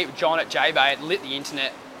amazing heat with John at J-Bay. It lit the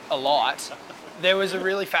internet alight. There was a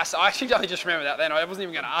really fast... I actually only just remember that then. I wasn't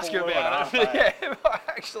even going to ask you about it. Yeah, I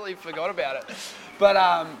actually forgot about it. But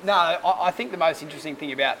no, I think the most interesting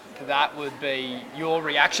thing about that would be your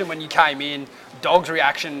reaction when you came in, Dog's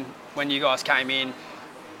reaction when you guys came in.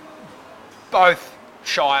 Both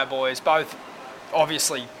Shire boys, both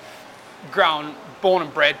obviously born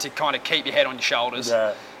and bred to kind of keep your head on your shoulders.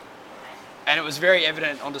 Yeah. And it was very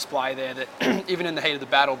evident on display there that even in the heat of the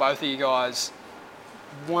battle, both of you guys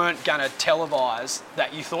weren't going to televise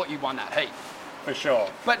that you thought you'd won that heat. For sure.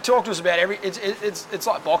 But talk to us about it's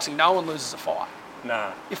like boxing. No one loses a fight.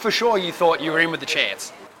 Nah. If for sure you thought you were in with the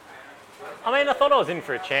chance. I mean, I thought I was in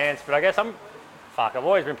for a chance, but I guess I've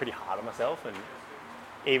always been pretty hard on myself, and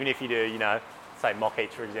even if you do, say mock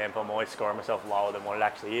heats, for example, I'm always scoring myself lower than what it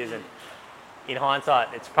actually is, and in hindsight,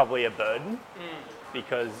 it's probably a burden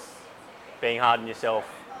because being hard on yourself,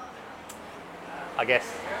 I guess,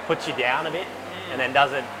 puts you down a bit and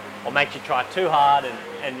then or makes you try too hard,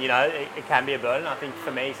 and it can be a burden. I think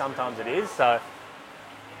for me, sometimes it is. So,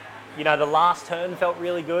 the last turn felt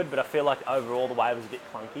really good, but I feel like overall the wave was a bit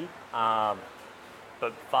clunky.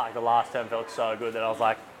 But fuck, the last turn felt so good that I was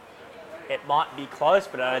like, it might be close,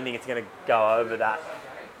 but I don't think it's going to go over that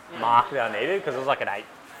mark that I needed, because it was like an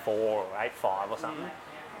 8.4 or 8.5 or something.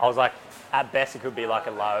 I was like, at best it could be like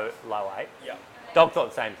a low 8. Yeah. Dog thought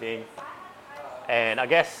the same thing. And I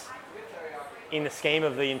guess in the scheme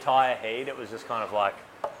of the entire heat, it was just kind of like,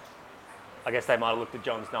 I guess they might have looked at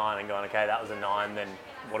John's 9 and gone, okay, that was a 9, then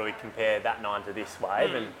what do we compare that 9 to this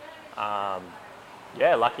wave? And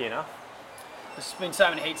yeah, lucky enough. There's been so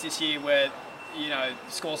many heats this year where,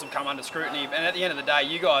 scores have come under scrutiny, and at the end of the day,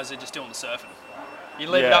 you guys are just doing the surfing. You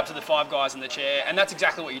leave it up to the 5 guys in the chair, and that's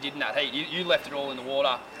exactly what you did in that heat. You left it all in the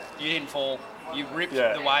water. You didn't fall. You ripped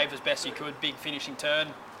the wave as best you could. Big finishing turn.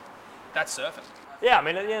 That's surfing. Yeah, I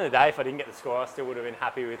mean, at the end of the day, if I didn't get the score, I still would have been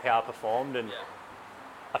happy with how I performed. And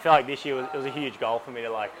I feel like this year it was a huge goal for me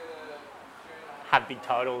to have big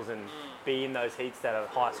totals and be in those heats that are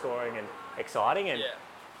high scoring and exciting. And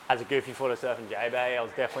as a goofy footer surfing J-Bay, I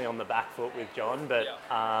was definitely on the back foot with John. But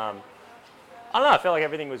I don't know, I felt like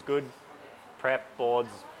everything was good prep, boards,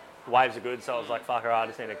 waves are good, so I was like, fuck, alright, I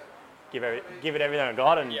just need to give it everything I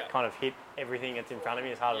got and kind of hit everything that's in front of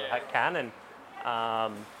me as hard as I can. And I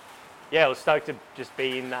was stoked to just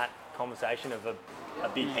be in that conversation of a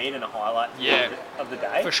big heat and a highlight of the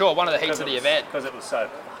day. For sure, one of the heats of the event. Because it was so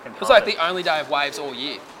fucking It was like the only day of waves all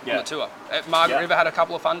year on the tour. Margaret River had a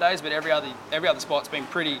couple of fun days, but every other spot's been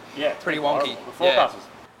pretty wonky. The forecast was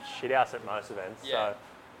shit house at most events. So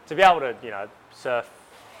to be able to, surf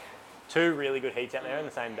 2 really good heats out there in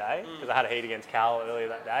the same day, because I had a heat against Cal earlier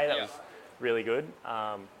that day, that was really good.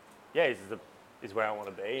 Is where I want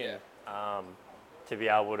to be. And, to be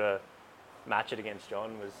able to match it against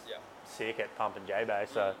John was sick at Pump and J-Bay.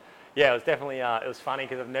 So, it was definitely, it was funny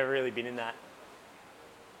because I've never really been in that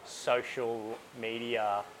social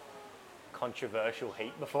media controversial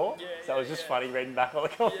heat before. So it was just funny reading back all the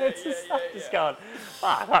comments and stuff, just going,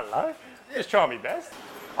 I don't know, just trying my best.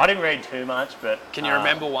 I didn't read too much, but... Can you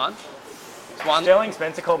remember one? Sterling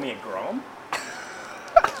Spencer called me a grom.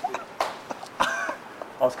 I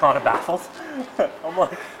was kind of baffled. I'm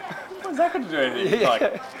like, what's that got to do with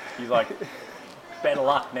anything? He's like, better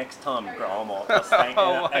luck next time, Grom. Or thank you.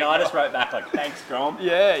 And I just wrote back like, thanks, Grom.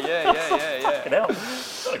 Yeah. Fucking hell.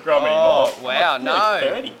 Not a Grom anymore. Oh, wow, no.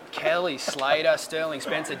 30. Kelly, Slater, Sterling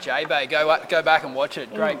Spencer, J-Bay. Go back and watch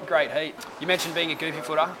it. Great heat. You mentioned being a goofy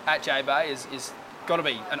footer at J-Bay is got to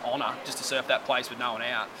be an honour just to surf that place with no one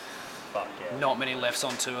out. Fuck yeah. Not many lefts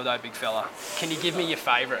on tour though, big fella. Can you give me your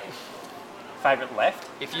favourite? Favourite left?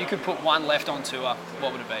 If you could put one left on tour,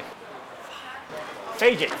 what would it be?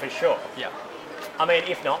 Fiji, for sure. Yeah. I mean,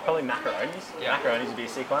 if not, probably macaronis. Yeah. Macaronis would be a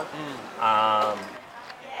sick one.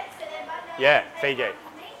 Fiji,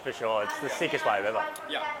 for sure. It's the sickest wave ever.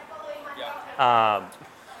 Yeah.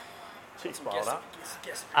 She's spoiled up.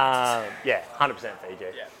 100% Fiji.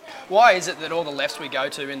 Yeah. Why is it that all the lefts we go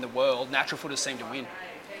to in the world, natural footers seem to win?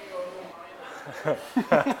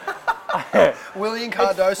 William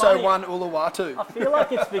Cardoso won Uluwatu. I feel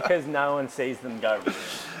like it's because no one sees them go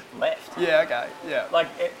left. Yeah, okay, yeah. Like,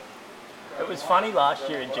 it was funny last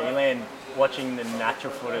year at G-Land watching the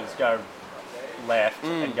natural footers go left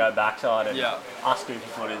and go backside, and us goofy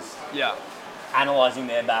footers analysing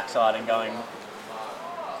their backside and going,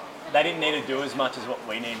 they didn't need to do as much as what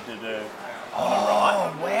we needed to do on the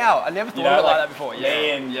right. Oh, wow. I never thought of it like that before.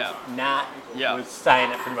 Me and Nat was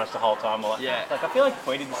saying it pretty much the whole time. Like, I feel like if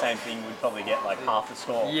we did the same thing, we'd probably get like half the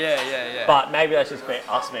score. Yeah. But maybe that's just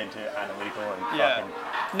us being too analytical and fucking...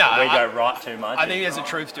 we go right too much. I think there's a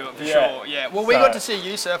truth to it for sure. Yeah. Well, we got to see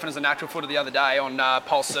you surfing as a natural footer the other day on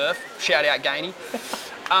Pulse Surf. Shout out Gainey.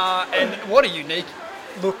 And what a unique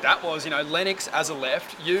look that was. Lennox as a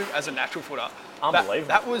left, you as a natural footer. Unbelievable.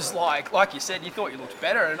 That was like you said, you thought you looked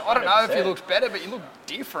better, and I don't know if you looked better, but you looked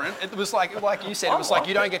different. It was like you said, it was like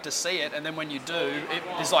you don't get to see it, and then when you do, it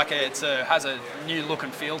is like has a new look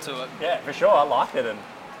and feel to it. Yeah, for sure, I liked it, and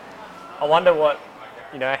I wonder what,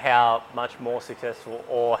 how much more successful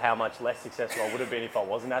or how much less successful I would have been if I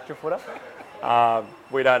was a natural footer.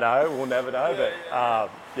 We don't know, we'll never know, but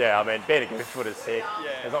I mean, being a goofy footer is sick.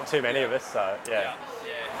 There's not too many of us, so yeah.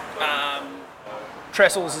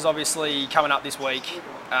 Trestles is obviously coming up this week.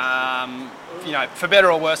 For better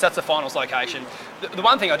or worse, that's the finals location. The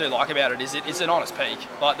one thing I do like about it is it's an honest peak.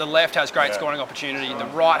 Like the left has great scoring opportunity, the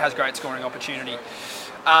right has great scoring opportunity.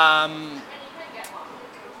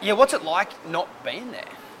 What's it like not being there?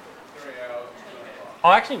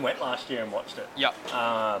 I actually went last year and watched it. Yep.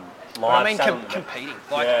 Live competing.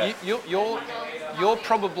 Like you're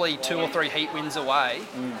probably 2 or 3 heat wins away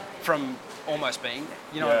from almost being there.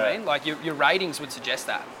 You know what I mean? Like your ratings would suggest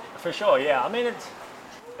that. For sure, yeah. I mean, it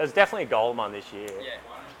was definitely a goal of mine this year. Yeah.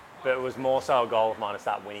 But it was more so a goal of mine to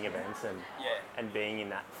start winning events and being in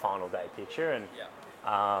that final day picture. And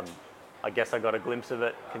I guess I got a glimpse of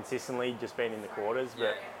it consistently just being in the quarters.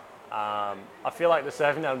 But I feel like the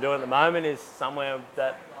surfing that I'm doing at the moment is somewhere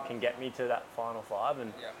that can get me to that final 5.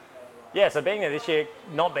 And so being there this year,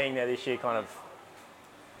 not being there this year kind of,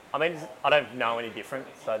 I mean, I don't know any different,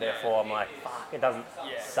 so therefore I'm like, fuck, it doesn't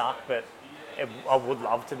suck, but I would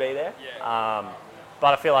love to be there.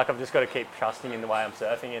 But I feel like I've just got to keep trusting in the way I'm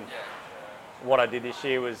surfing, and what I did this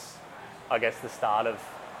year was, I guess, the start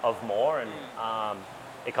of more, and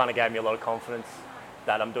it kind of gave me a lot of confidence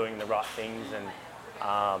that I'm doing the right things, and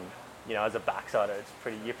as a backsider,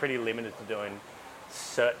 you're pretty limited to doing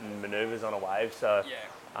certain manoeuvres on a wave, so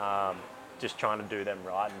just trying to do them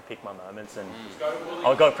right and pick my moments, and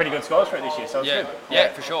I got pretty good scores for it this year, so it's good.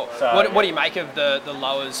 Yeah, for sure. So, what do you make of the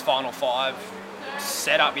Lowers Final 5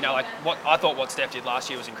 setup? What Steph did last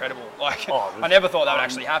year was incredible. Like, I never thought that would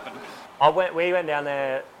actually happen. We went down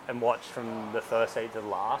there and watched from the first heat to the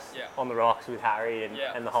last Yeah. on the rocks with Harry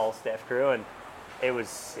and the whole Steph crew, and it was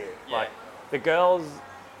sick. Yeah. Like, the girls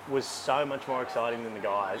was so much more exciting than the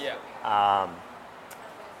guys. Yeah.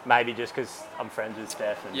 Maybe just because I'm friends with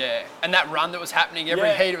Steph. And Yeah, and that run that was happening every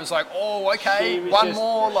Yeah. heat, it was like, oh, okay, she was one just-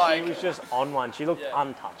 more, like... She was just on one. She looked Yeah.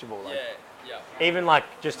 untouchable. Like, yeah. even like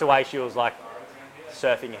just the way she was like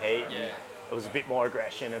surfing heat. Yeah. It was a bit more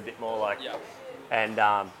aggression, a bit more like, Yeah. and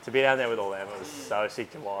to be down there with all them, it was so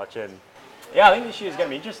sick to watch. And yeah, I think this year's going to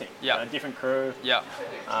be interesting. Yeah. You know, different crew, Yeah.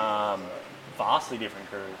 vastly different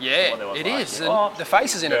crew. to Yeah, what there was it last is. year. And the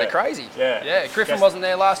faces in it yeah. are crazy. Yeah. Yeah, Griffin Just- wasn't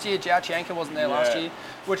there last year. Zhao Chianka wasn't there last Yeah. year.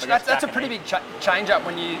 Which I guess that's a back pretty in big change up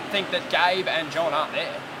when you think that Gabe and John aren't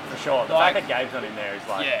there. For sure. The Like- fact that Gabe's not in there is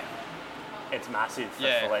like, Yeah, it's massive for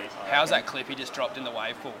yeah. Philippe. I How's reckon. that clip he just dropped in the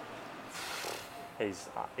wave pool? He's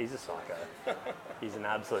a psycho. He's an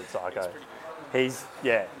absolute psycho.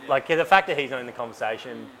 Like the fact that he's not in the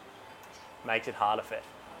conversation makes it harder for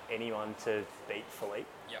anyone to beat Philippe.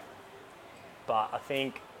 Yeah, But I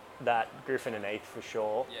think that Griffin and Heath for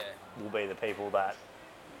sure yeah, will be the people that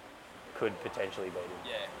could potentially beat him.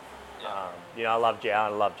 yeah, You know, I love Zhao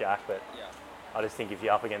and I love Jack, but yeah, I just think if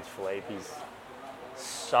you're up against Philippe, he's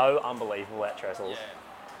so unbelievable at trestles.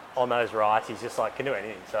 yeah. On those rights, he's just like, can do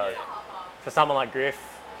anything. So for someone like Griff,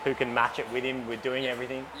 who can match it with him with doing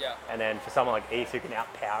everything, Yeah. and then for someone like Heath, who can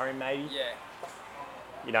outpower him maybe, Yeah,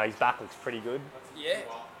 you know, his back looks pretty good. yeah,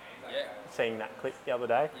 yeah, Seeing that clip the other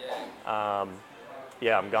day. yeah,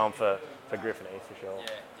 Yeah, I'm going for Griff and Heath for sure. yeah,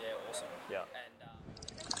 yeah, awesome. Yeah. And,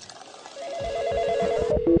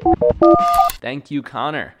 Thank you,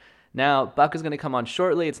 Connor. Now, Buck is going to come on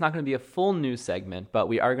shortly. It's not going to be a full news segment, but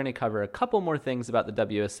we are going to cover a couple more things about the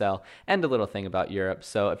WSL and a little thing about Europe.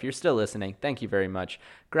 So if you're still listening, thank you very much.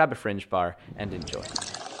 Grab a fringe bar and enjoy.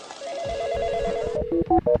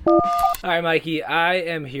 All right, Mikey, I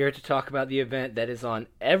am here to talk about the event that is on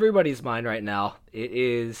everybody's mind right now. It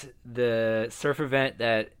is the surf event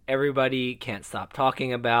that everybody can't stop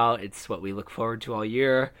talking about. It's what we look forward to all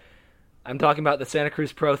year. I'm talking about the Santa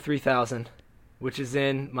Cruz Pro 3000, which is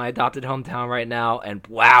in my adopted hometown right now, and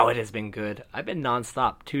wow, it has been good. I've been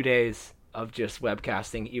nonstop 2 days of just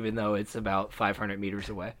webcasting, even though it's about 500 meters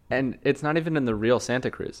away. And it's not even in the real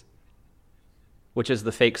Santa Cruz, which is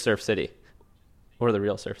the fake Surf City. Or the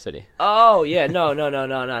real Surf City. Oh yeah, no,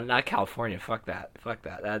 not California. Fuck that.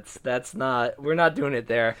 That's not. We're not doing it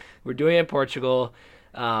there. We're doing it in Portugal.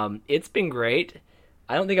 It's been great.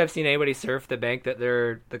 I don't think I've seen anybody surf the bank that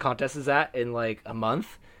the contest is at in like a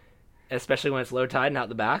month, especially when it's low tide and out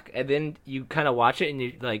the back. And then you kind of watch it and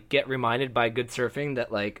you like get reminded by good surfing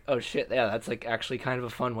that like, oh shit, yeah, that's like actually kind of a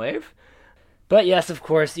fun wave. But yes, of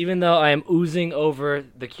course, even though I am oozing over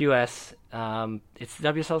the QS, it's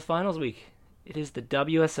the WSL Finals week. It is the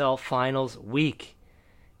WSL Finals week.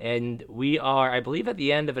 And we are, I believe, at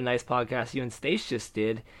the end of a nice podcast you and Stace just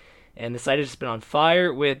did. And the site has just been on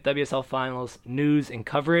fire with WSL Finals news and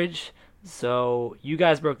coverage. So you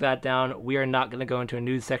guys broke that down. We are not going to go into a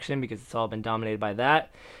news section because it's all been dominated by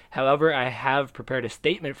that. However, I have prepared a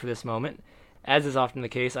statement for this moment. As is often the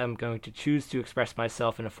case, I'm going to choose to express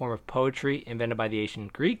myself in a form of poetry invented by the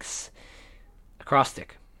ancient Greeks.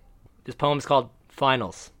 Acrostic. This poem is called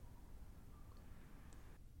Finals.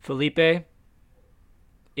 Felipe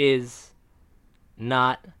is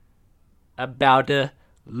not about to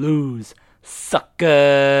lose,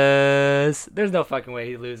 suckers. There's no fucking way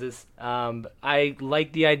he loses. I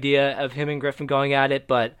like the idea of him and Griffin going at it,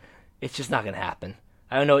 but it's just not going to happen.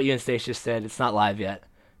 I don't know what you and Stace just said. It's not live yet,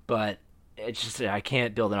 but it's just I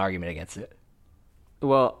can't build an argument against it.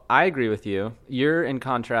 Well, I agree with you. You're in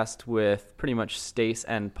contrast with pretty much Stace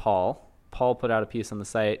and Paul. Paul put out a piece on the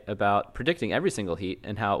site about predicting every single heat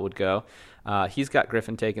and how it would go. He's got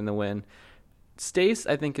Griffin taking the win. Stace,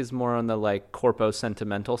 I think, is more on the like corpo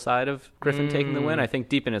sentimental side of Griffin taking the win. I think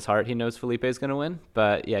deep in his heart he knows Felipe is going to win,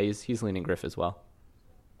 but yeah, he's leaning Griff as well.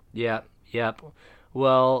 Yep.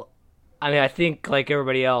 Well, I mean, I think like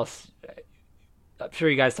everybody else, I'm sure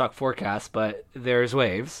you guys talk forecasts, but there's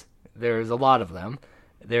waves. There's a lot of them.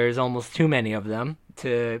 There's almost too many of them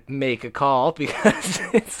to make a call because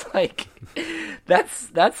it's like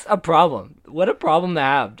that's a problem. What a problem to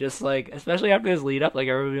have. Just like, especially after this lead up, like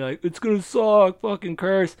everybody like, it's gonna suck, fucking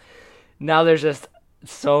curse. Now there's just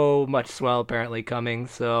so much swell apparently coming.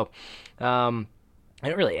 So I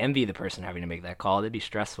don't really envy the person having to make that call. It'd be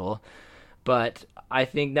stressful. But I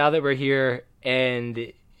think now that we're here and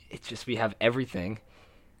it's just we have everything.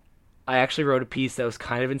 I actually wrote a piece that was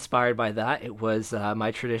kind of inspired by that. It was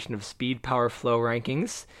my tradition of speed, power, flow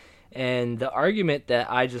rankings. And the argument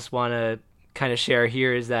that I just want to kind of share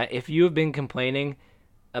here is that if you have been complaining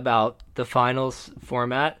about the finals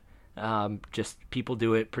format Just people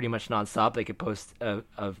do it pretty much nonstop. They could post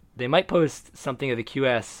they might post something of the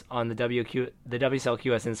QS on the WSL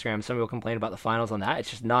QS Instagram. Some people complain about the finals on that. It's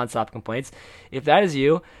just nonstop complaints. If that is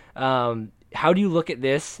you, how do you look at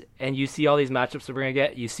this and you see all these matchups that we're gonna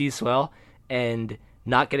get? You see Swell and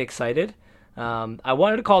not get excited. I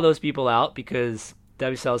wanted to call those people out because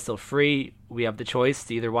WSL is still free. We have the choice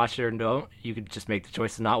to either watch it or don't. You could just make the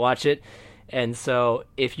choice to not watch it. And so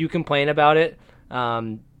if you complain about it,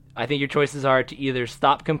 I think your choices are to either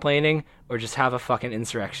stop complaining or just have a fucking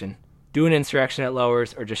insurrection. Do an insurrection at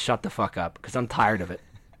lowers or just shut the fuck up because I'm tired of it.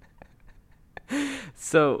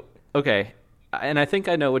 So, okay. And I think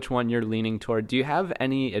I know which one you're leaning toward. Do you have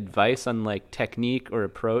any advice on like technique or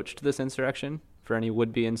approach to this insurrection for any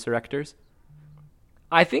would-be insurrectors?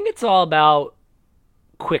 I think it's all about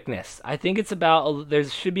quickness. I think it's about there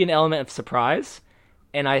should be an element of surprise,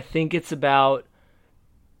 and I think it's about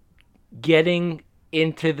getting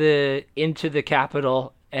into the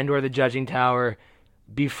Capitol and or the judging tower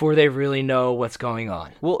before they really know what's going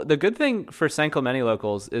on. Well, the good thing for San Clemente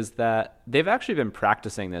locals is that they've actually been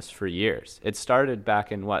practicing this for years. It started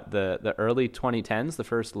back in the early 2010s, the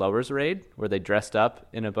first lowers raid, where they dressed up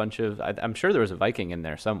in a bunch of. I'm sure there was a Viking in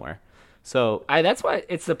there somewhere. So that's why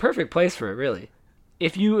it's the perfect place for it, really.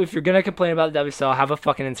 If you're gonna complain about the WSL, have a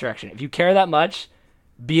fucking insurrection. If you care that much,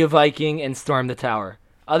 be a Viking and storm the tower.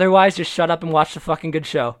 Otherwise, just shut up and watch the fucking good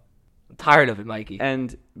show. I'm tired of it, Mikey.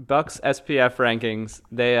 And Buck's SPF rankings,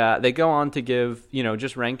 they go on to give,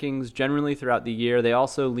 just rankings generally throughout the year. They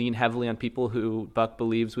also lean heavily on people who Buck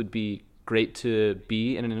believes would be great to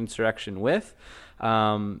be in an insurrection with.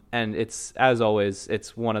 And it's, as always,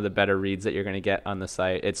 it's one of the better reads that you're going to get on the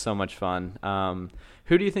site. It's so much fun.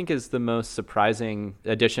 Who do you think is the most surprising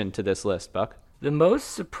addition to this list, Buck? The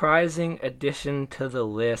most surprising addition to the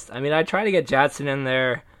list. I mean, I try to get Jadson in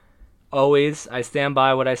there always. I stand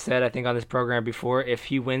by what I said, I think, on this program before. If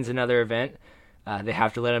he wins another event, they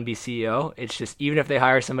have to let him be CEO. It's just, even if they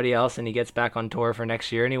hire somebody else and he gets back on tour for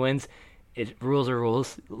next year and he wins, rules are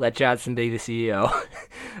rules. Let Jadson be the CEO.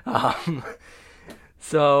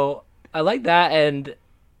 So I like that. And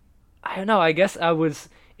I don't know, I guess I was,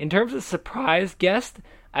 in terms of surprise guest,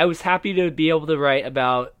 I was happy to be able to write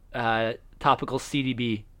about topical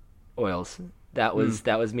CDB oils. That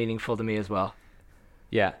was meaningful to me as well.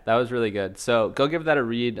 Yeah, that was really good. So go give that a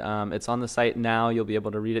read. It's on the site now. You'll be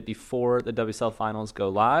able to read it before the WSL finals go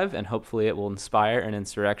live, and hopefully it will inspire an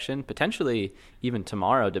insurrection, potentially even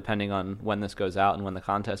tomorrow, depending on when this goes out and when the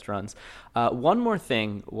contest runs. One more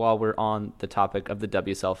thing while we're on the topic of the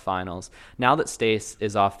WSL finals. Now that Stace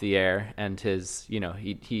is off the air and his,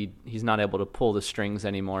 he's not able to pull the strings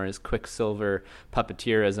anymore, his Quicksilver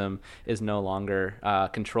puppeteerism is no longer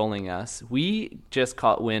controlling us. We just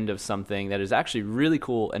caught wind of something that is actually really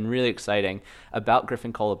cool and really exciting about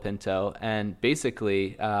Griffin Colapinto, and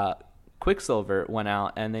basically Quicksilver went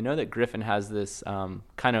out and they know that Griffin has this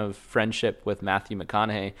kind of friendship with Matthew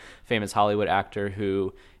McConaughey, famous Hollywood actor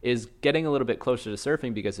who is getting a little bit closer to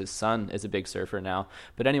surfing because his son is a big surfer now.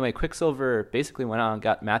 But anyway, Quicksilver basically went out and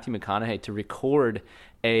got Matthew McConaughey to record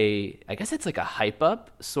I guess it's like a hype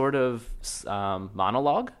up sort of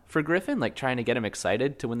monologue for Griffin, like trying to get him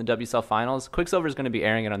excited to win the WSL finals. Quicksilver is going to be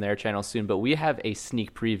airing it on their channel soon, but we have a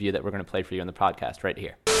sneak preview that we're going to play for you on the podcast right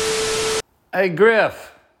here. Hey,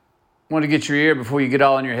 Griff. Want to get your ear before you get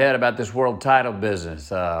all in your head about this world title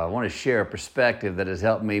business. I want to share a perspective that has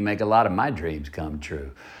helped me make a lot of my dreams come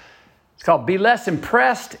true. It's called Be Less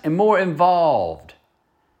Impressed and More Involved.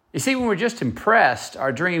 You see, when we're just impressed,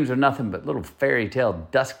 our dreams are nothing but little fairy tale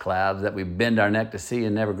dust clouds that we bend our neck to see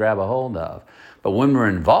and never grab a hold of. But when we're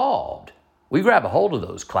involved, we grab a hold of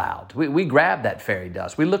those clouds. We grab that fairy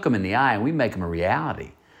dust. We look them in the eye and we make them a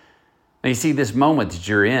reality. Now, you see, this moment that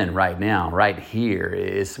you're in right now, right here,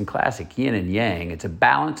 is some classic yin and yang. It's a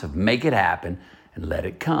balance of make it happen and let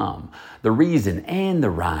it come. The reason and the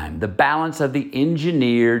rhyme, the balance of the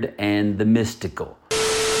engineered and the mystical.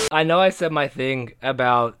 I know I said my thing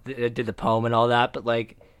about did the poem and all that, but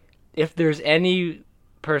like, if there's any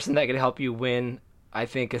person that could help you win, I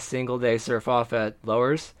think, a single day surf off at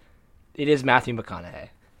lowers, it is Matthew McConaughey.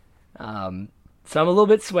 So I'm a little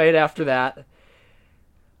bit swayed after that.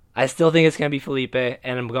 I still think it's going to be Felipe,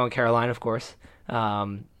 and I'm going Caroline, of course.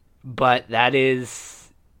 But that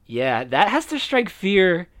has to strike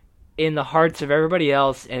fear in the hearts of everybody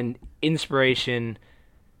else and inspiration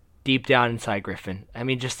deep down inside Griffin. I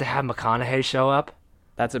mean, just to have McConaughey show up.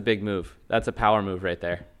 That's a big move. That's a power move right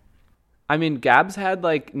there. I mean, Gabs had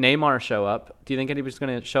like Neymar show up. Do you think anybody's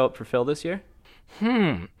going to show up for Phil this year?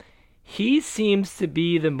 He seems to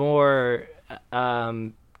be the more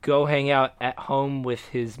go hang out at home with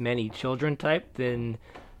his many children type than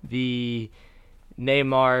the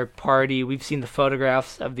Neymar party. We've seen the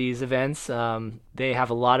photographs of these events. They have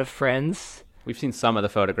a lot of friends. We've seen some of the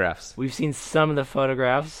photographs.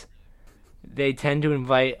 They tend to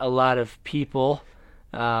invite a lot of people.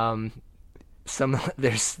 There's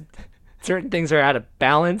certain things are out of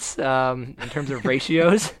balance in terms of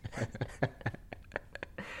ratios.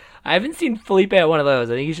 I haven't seen Felipe at one of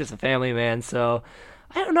those. I think he's just a family man, so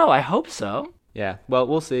I don't know. I hope so. Yeah, well,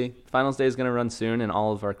 we'll see. Finals day is going to run soon, and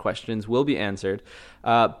all of our questions will be answered.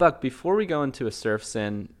 Buck, before we go into a surf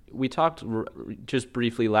sin, we talked just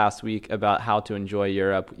briefly last week about how to enjoy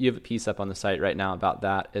Europe. You have a piece up on the site right now about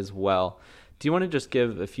that as well. Do you want to just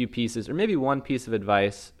give a few pieces, or maybe one piece of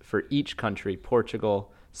advice for each country,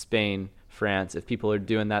 Portugal, Spain, France, if people are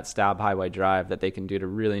doing that Stab Highway drive, that they can do to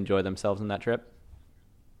really enjoy themselves on that trip?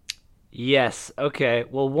 Yes. Okay.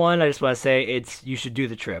 Well, one, I just want to say you should do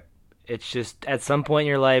the trip. It's just at some point in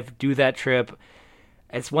your life, do that trip.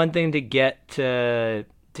 It's one thing to get to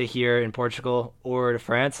here in Portugal or to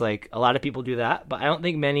France. Like, a lot of people do that, but I don't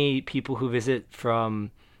think many people who visit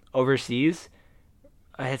from overseas,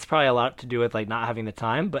 it's probably a lot to do with like not having the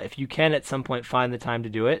time. But if you can at some point find the time to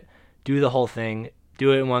do it, do the whole thing.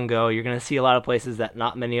 Do it in one go. You're going to see a lot of places that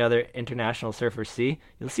not many other international surfers see.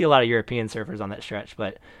 You'll see a lot of European surfers on that stretch,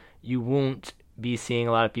 but you won't be seeing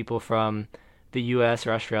a lot of people from the US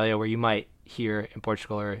or Australia where you might here in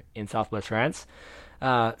Portugal or in Southwest France.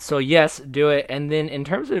 So yes, do it. And then in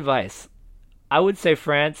terms of advice, I would say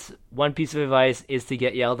France, one piece of advice is to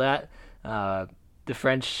get yelled at. The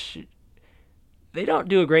French, they don't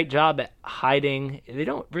do a great job at hiding. They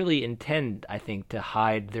don't really intend, I think, to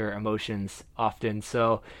hide their emotions often.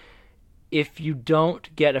 So if you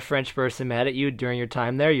don't get a French person mad at you during your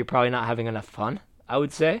time there, you're probably not having enough fun, I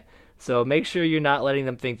would say. So make sure you're not letting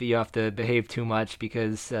them think that you have to behave too much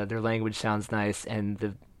because their language sounds nice and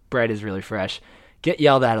the bread is really fresh. Get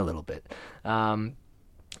yelled at a little bit.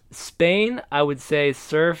 Spain, I would say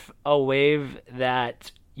surf a wave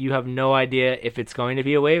that you have no idea if it's going to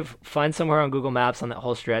be a wave. Find somewhere on Google Maps on that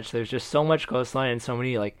whole stretch. There's just so much coastline and so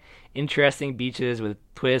many like interesting beaches with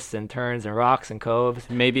twists and turns and rocks and coves.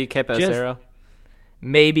 Maybe Kepa Cerro.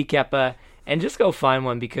 Maybe Kepa. And just go find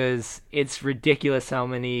one because it's ridiculous how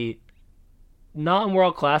many not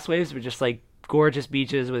world class waves, but just like gorgeous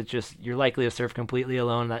beaches with just you're likely to surf completely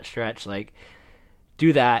alone that stretch. Like,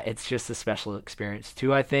 do that. It's just a special experience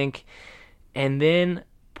too, I think. And then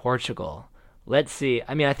Portugal. Let's see.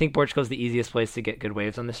 I mean, I think Portugal's the easiest place to get good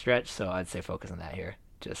waves on the stretch, so I'd say focus on that here.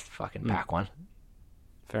 Just fucking pack one.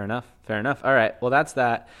 Fair enough. All right. Well, that's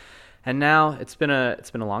that. And now it's been a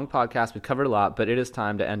long podcast. We've covered a lot, but it is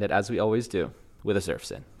time to end it as we always do with a surf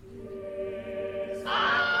sin.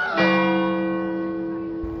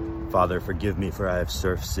 Father, forgive me for I have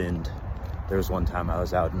surf sinned. There was one time I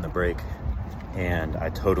was out in the break and I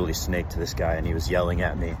totally snaked this guy and he was yelling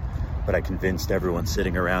at me, but I convinced everyone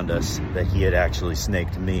sitting around us that he had actually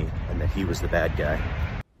snaked me and that he was the bad guy.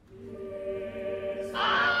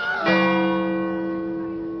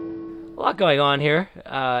 A lot going on here.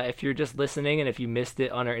 If you're just listening and if you missed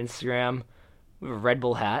it on our Instagram, we have a Red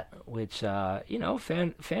Bull hat, which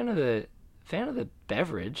fan of the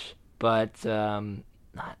beverage, but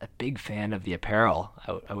not a big fan of the apparel.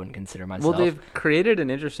 I wouldn't consider myself. Well, they've created an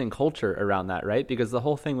interesting culture around that, right? Because the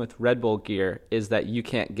whole thing with Red Bull gear is that you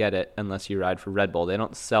can't get it unless you ride for Red Bull. They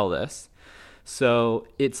don't sell this. So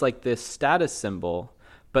it's like this status symbol,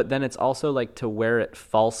 but then it's also like to wear it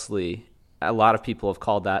falsely. A lot of people have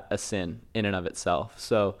called that a sin in and of itself.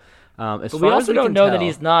 So but we also don't know that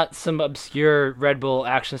he's not some obscure Red Bull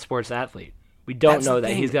action sports athlete. We don't know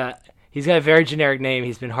that. He's got a very generic name.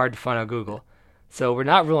 He's been hard to find on Google. So we're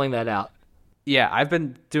not ruling that out. Yeah, I've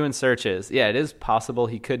been doing searches. Yeah, it is possible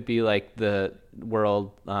he could be like the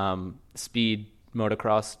world speed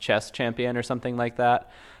motocross chess champion or something like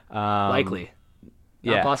that. Likely.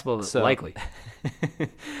 Not possible, but likely.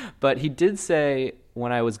 But he did say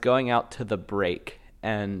when I was going out to the break,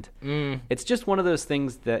 and it's just one of those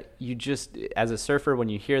things that you just, as a surfer, when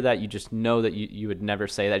you hear that, you just know that you would never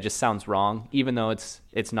say that. It just sounds wrong, even though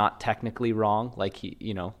it's not technically wrong. Like,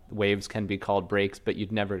 waves can be called breaks, but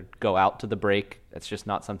you'd never go out to the break. That's just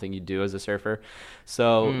not something you do as a surfer.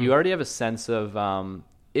 So you already have a sense of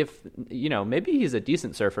maybe he's a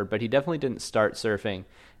decent surfer, but he definitely didn't start surfing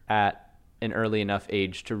at an early enough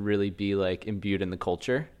age to really be like imbued in the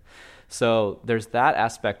culture. So there's that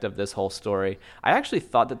aspect of this whole story. I actually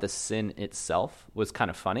thought that the sin itself was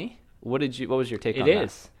kind of funny. What was your take on that? It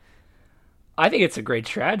is. I think it's a great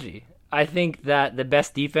strategy. I think that the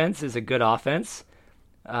best defense is a good offense.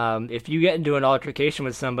 If you get into an altercation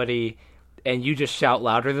with somebody and you just shout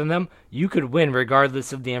louder than them, you could win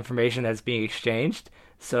regardless of the information that's being exchanged.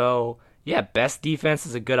 So, yeah, best defense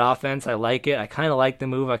is a good offense. I like it. I kind of like the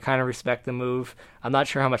move. I kind of respect the move. I'm not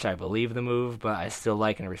sure how much I believe the move, but I still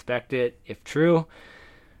like and respect it, if true.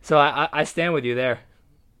 So I stand with you there.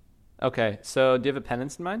 Okay, so do you have a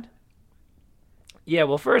penance in mind? Yeah,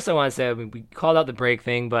 well, first I want to say we called out the break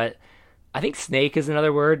thing, but I think snake is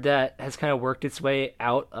another word that has kind of worked its way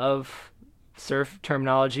out of surf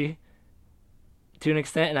terminology to an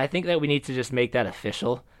extent, and I think that we need to just make that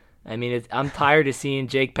official. I mean, I'm tired of seeing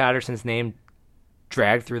Jake Patterson's name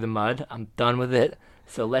dragged through the mud. I'm done with it.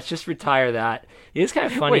 So let's just retire that. It is kind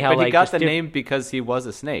of funny how but he got the name because he was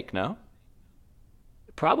a snake, no?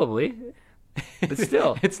 Probably. But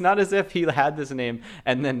still. It's not as if he had this name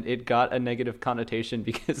and then it got a negative connotation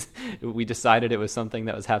because we decided it was something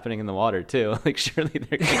that was happening in the water too. Like, surely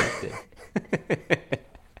they're connected.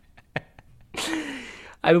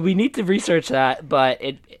 I mean, we need to research that, but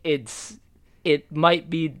it might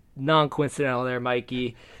be non-coincidental there,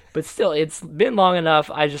 Mikey. But still, it's been long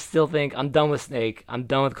enough. I just still think I'm done with Snake. I'm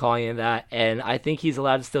done with calling him that. And I think he's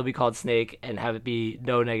allowed to still be called Snake and have it be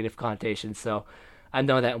no negative connotation. So I'm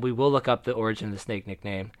done with that. And we will look up the origin of the Snake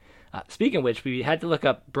nickname. Speaking of which, we had to look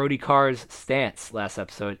up Brody Carr's stance last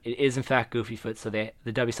episode. It is, in fact, Goofyfoot. So the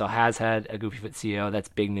WSL has had a Goofyfoot CEO. That's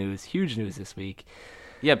big news. Huge news this week.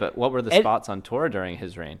 Yeah, but what were the spots on tour during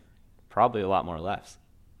his reign? Probably a lot more lefts.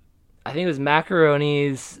 I think it was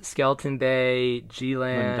Macaroni's, Skeleton Bay,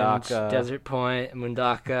 G-Land, Mundaka. Desert Point,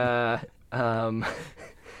 Mundaka,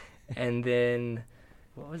 and then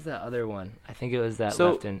what was that other one? I think it was that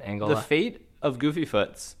left in Angola. The fate of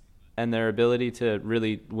Goofyfoots and their ability to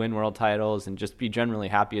really win world titles and just be generally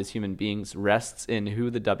happy as human beings rests in who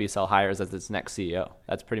the WSL hires as its next CEO.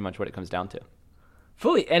 That's pretty much what it comes down to.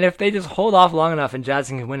 Fully. And if they just hold off long enough and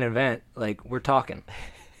Jadson can win an event, like, we're talking.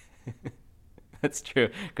 That's true,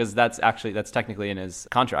 because that's technically in his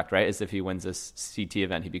contract, right? Is if he wins this CT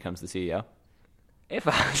event, he becomes the CEO. If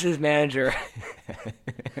I was his manager,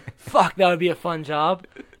 fuck, that would be a fun job.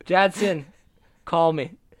 Jadson, call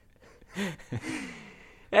me.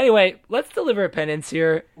 Anyway, let's deliver a penance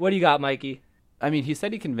here. What do you got, Mikey? I mean, he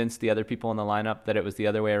said he convinced the other people in the lineup that it was the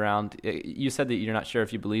other way around. You said that you're not sure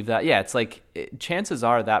if you believe that. Yeah, it's like chances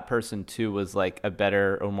are that person, too, was like a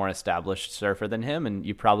better or more established surfer than him, and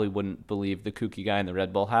you probably wouldn't believe the kooky guy in the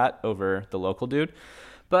Red Bull hat over the local dude.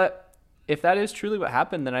 But if that is truly what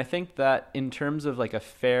happened, then I think that in terms of like a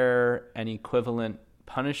fair and equivalent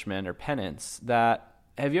punishment or penance, that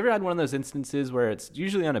have you ever had one of those instances where it's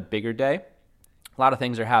usually on a bigger day? A lot of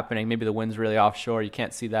things are happening. Maybe the wind's really offshore. You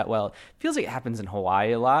can't see that well. It feels like it happens in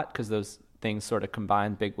Hawaii a lot because those things sort of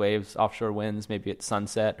combine, big waves, offshore winds, maybe at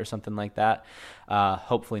sunset or something like that.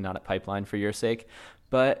 Hopefully not at Pipeline for your sake.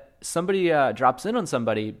 But somebody drops in on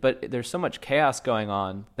somebody, but there's so much chaos going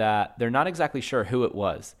on that they're not exactly sure who it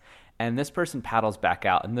was. And this person paddles back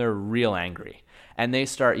out and they're real angry. And they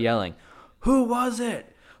start yelling, "Who was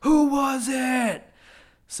it? Who was it?"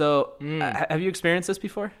 So have you experienced this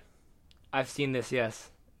before? I've seen this, yes.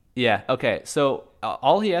 Yeah, okay. So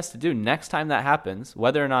all he has to do next time that happens,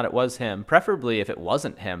 whether or not it was him, preferably if it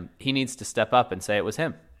wasn't him, he needs to step up and say it was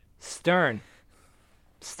him. Stern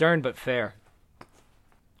but fair.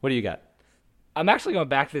 What do you got? I'm actually going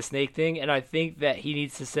back to the snake thing, and I think that he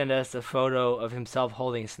needs to send us a photo of himself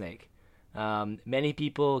holding a snake. Many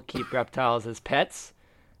people keep reptiles as pets,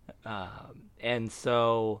 and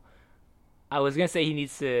so I was gonna say he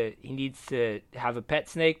needs to have a pet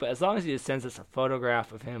snake, but as long as he just sends us a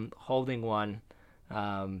photograph of him holding one,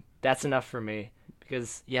 that's enough for me.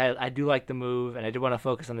 Because yeah, I do like the move, and I do want to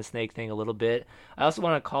focus on the snake thing a little bit. I also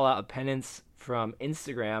want to call out a penance from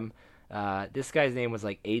Instagram. This guy's name was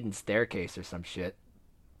like Aiden Staircase or some shit.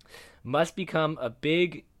 Must become a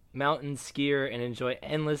big mountain skier and enjoy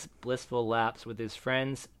endless blissful laps with his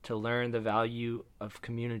friends to learn the value of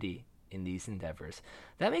community in these endeavors.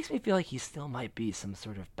 That makes me feel like he still might be some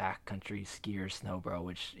sort of backcountry skier snowbro,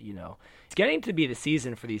 which, you know, it's getting to be the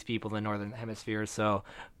season for these people in the Northern Hemisphere, so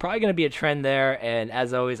probably going to be a trend there, and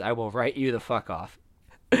as always, I will write you the fuck off.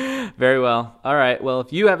 Very well. All right. Well,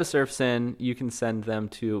 if you have a surf sin, you can send them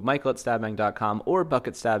to michael@stabmang.com or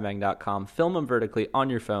buck@stabmang.com. Film them vertically on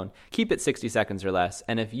your phone. Keep it 60 seconds or less.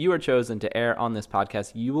 And if you are chosen to air on this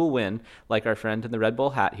podcast, you will win, like our friend in the Red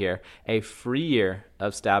Bull hat here, a free year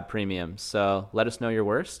of Stab Premium. So let us know your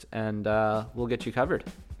worst, and we'll get you covered.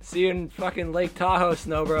 See you in fucking Lake Tahoe,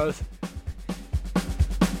 Snow Bros.